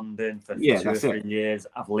lived in London for 2 or 3 years.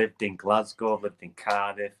 I've lived in Glasgow. I've lived in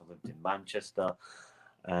Cardiff. I've lived in Manchester,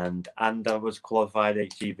 and I was qualified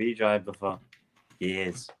HGV driver for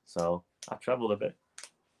years. So I've travelled a bit.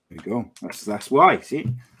 There you go. That's why. See,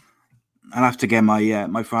 I'll have to get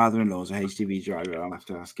my father-in-law's a HGV driver. I'll have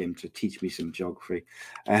to ask him to teach me some geography.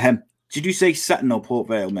 Did you say Sutton or Port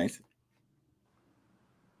Vale, mate?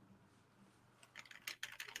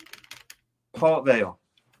 Port Vale.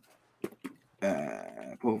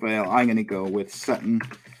 Port Vale. I'm going to go with Sutton.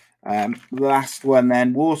 Last one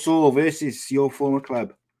then. Walsall versus your former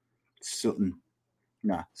club, Sutton.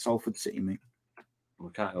 Nah, Salford City, mate.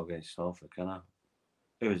 We can't go against Salford, can I?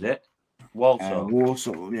 Who is it? Walsall.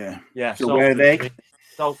 Walsall, yeah. Yeah. So where are they?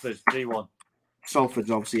 Salford's 3-1.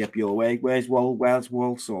 Salford's obviously up your way. Where's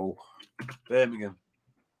Walsall? Birmingham.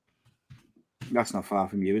 That's not far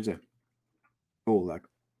from you, is it? Cool, like.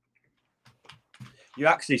 You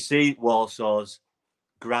actually see Walsall's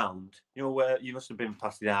ground. You know where you must have been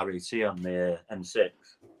past the REC on the M6.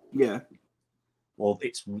 Yeah. Well,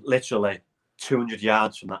 it's literally 200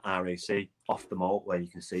 yards from that REC off the motorway. You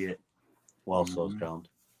can see it. Walsall's ground.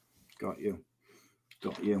 Got you.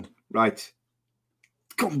 Right.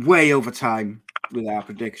 Got way over time with our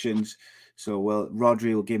predictions. So,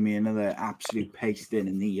 Rhodri will give me another absolute pasting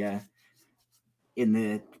in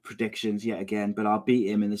the predictions yet again, but I'll beat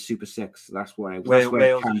him in the Super Six. That's where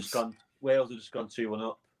Wales have just gone 2-1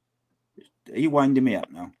 up. Are you winding me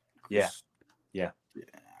up now? Yeah.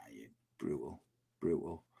 Brutal.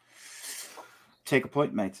 Take a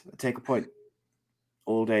point, mate. Take a point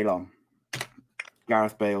all day long.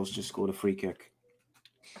 Gareth Bale's just scored a free kick.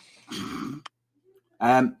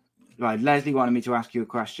 Right, Leslie wanted me to ask you a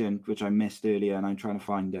question, which I missed earlier, and I'm trying to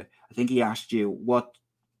find it. I think he asked you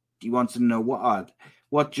he wants to know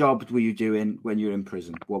what job were you doing when you were in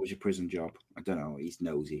prison? What was your prison job? I don't know. He's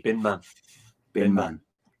nosy. Bin man.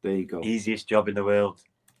 There you go. Easiest job in the world.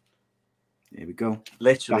 There we go.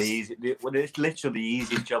 Literally easy. Well, it's literally the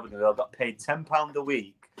easiest job in the world. I got paid £10 a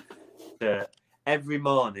week to every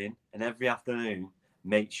morning and every afternoon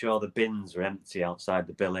make sure the bins are empty outside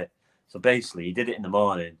the billet. So basically, you did it in the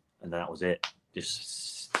morning, and that was it.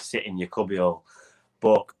 Just sit in your cubbyhole.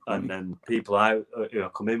 And then people who I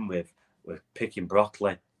come in with were picking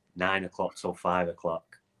broccoli 9 o'clock till 5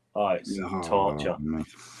 o'clock. Oh, it's torture.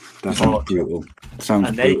 That sounds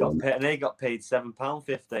brutal. They got paid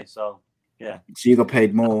 £7.50. So yeah. So you got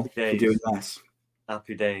paid more for doing less.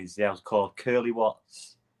 Happy days. Yeah, I was called Curly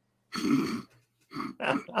Watts.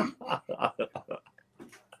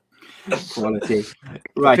 Quality.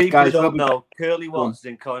 Right, people guys. Don't know. Curly Watts is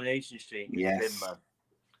in Coronation Street. Yes.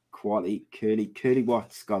 Quality, curly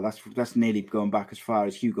Watts. God, that's nearly going back as far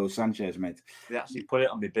as Hugo Sanchez, mate. They actually put it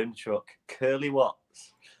on my bin truck. Curly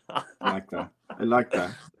Watts. I like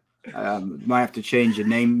that. Might have to change your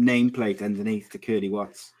nameplate underneath to Curly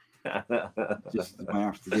Watts. Just might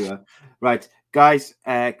have to do that. Right, guys.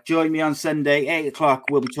 Join me on Sunday, 8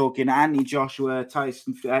 o'clock. We'll be talking Anthony Joshua,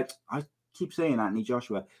 Tyson. I keep saying Anthony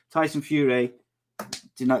Joshua, Tyson Fury,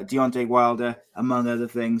 Deontay Wilder, among other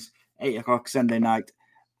things. 8 o'clock Sunday night.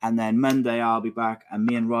 And then Monday I'll be back, and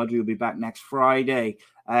me and Rhodri will be back next Friday.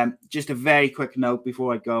 Just a very quick note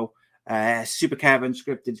before I go. Super Kevin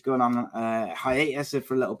Scripted is going on hiatus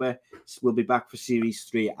for a little bit. We'll be back for Series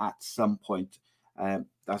 3 at some point.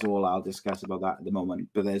 That's all I'll discuss about that at the moment.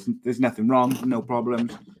 But there's nothing wrong, no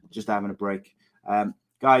problems, just having a break.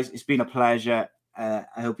 Guys, it's been a pleasure. I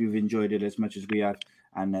hope you've enjoyed it as much as we have.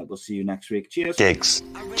 And we'll see you next week. Cheers. Gigs.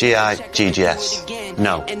 G-I-G-G-S.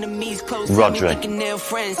 No. Rhodri.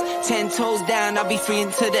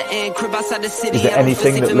 Is there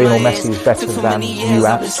anything that Lionel Messi is better than you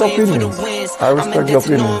at? It's opinions. I respect your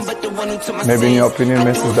opinions. Maybe in your opinion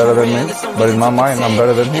Messi is better than me, but in my mind I'm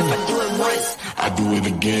better than him. I do it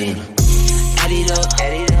again. Add it up,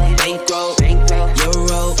 bankroll,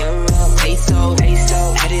 euro, peso,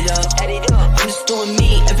 add it up. I'm just doing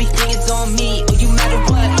me, everything is on me. Oh, you matter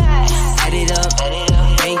what? Add it up,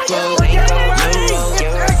 bankroll, euro,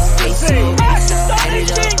 peso, add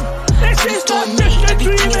it up. I'm just doing me,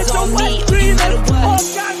 everything is on me. Oh, you matter what?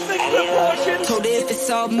 Told her if it's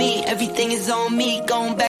all me, everything is on me.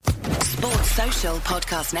 Going back. Sports Social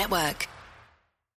Podcast Network.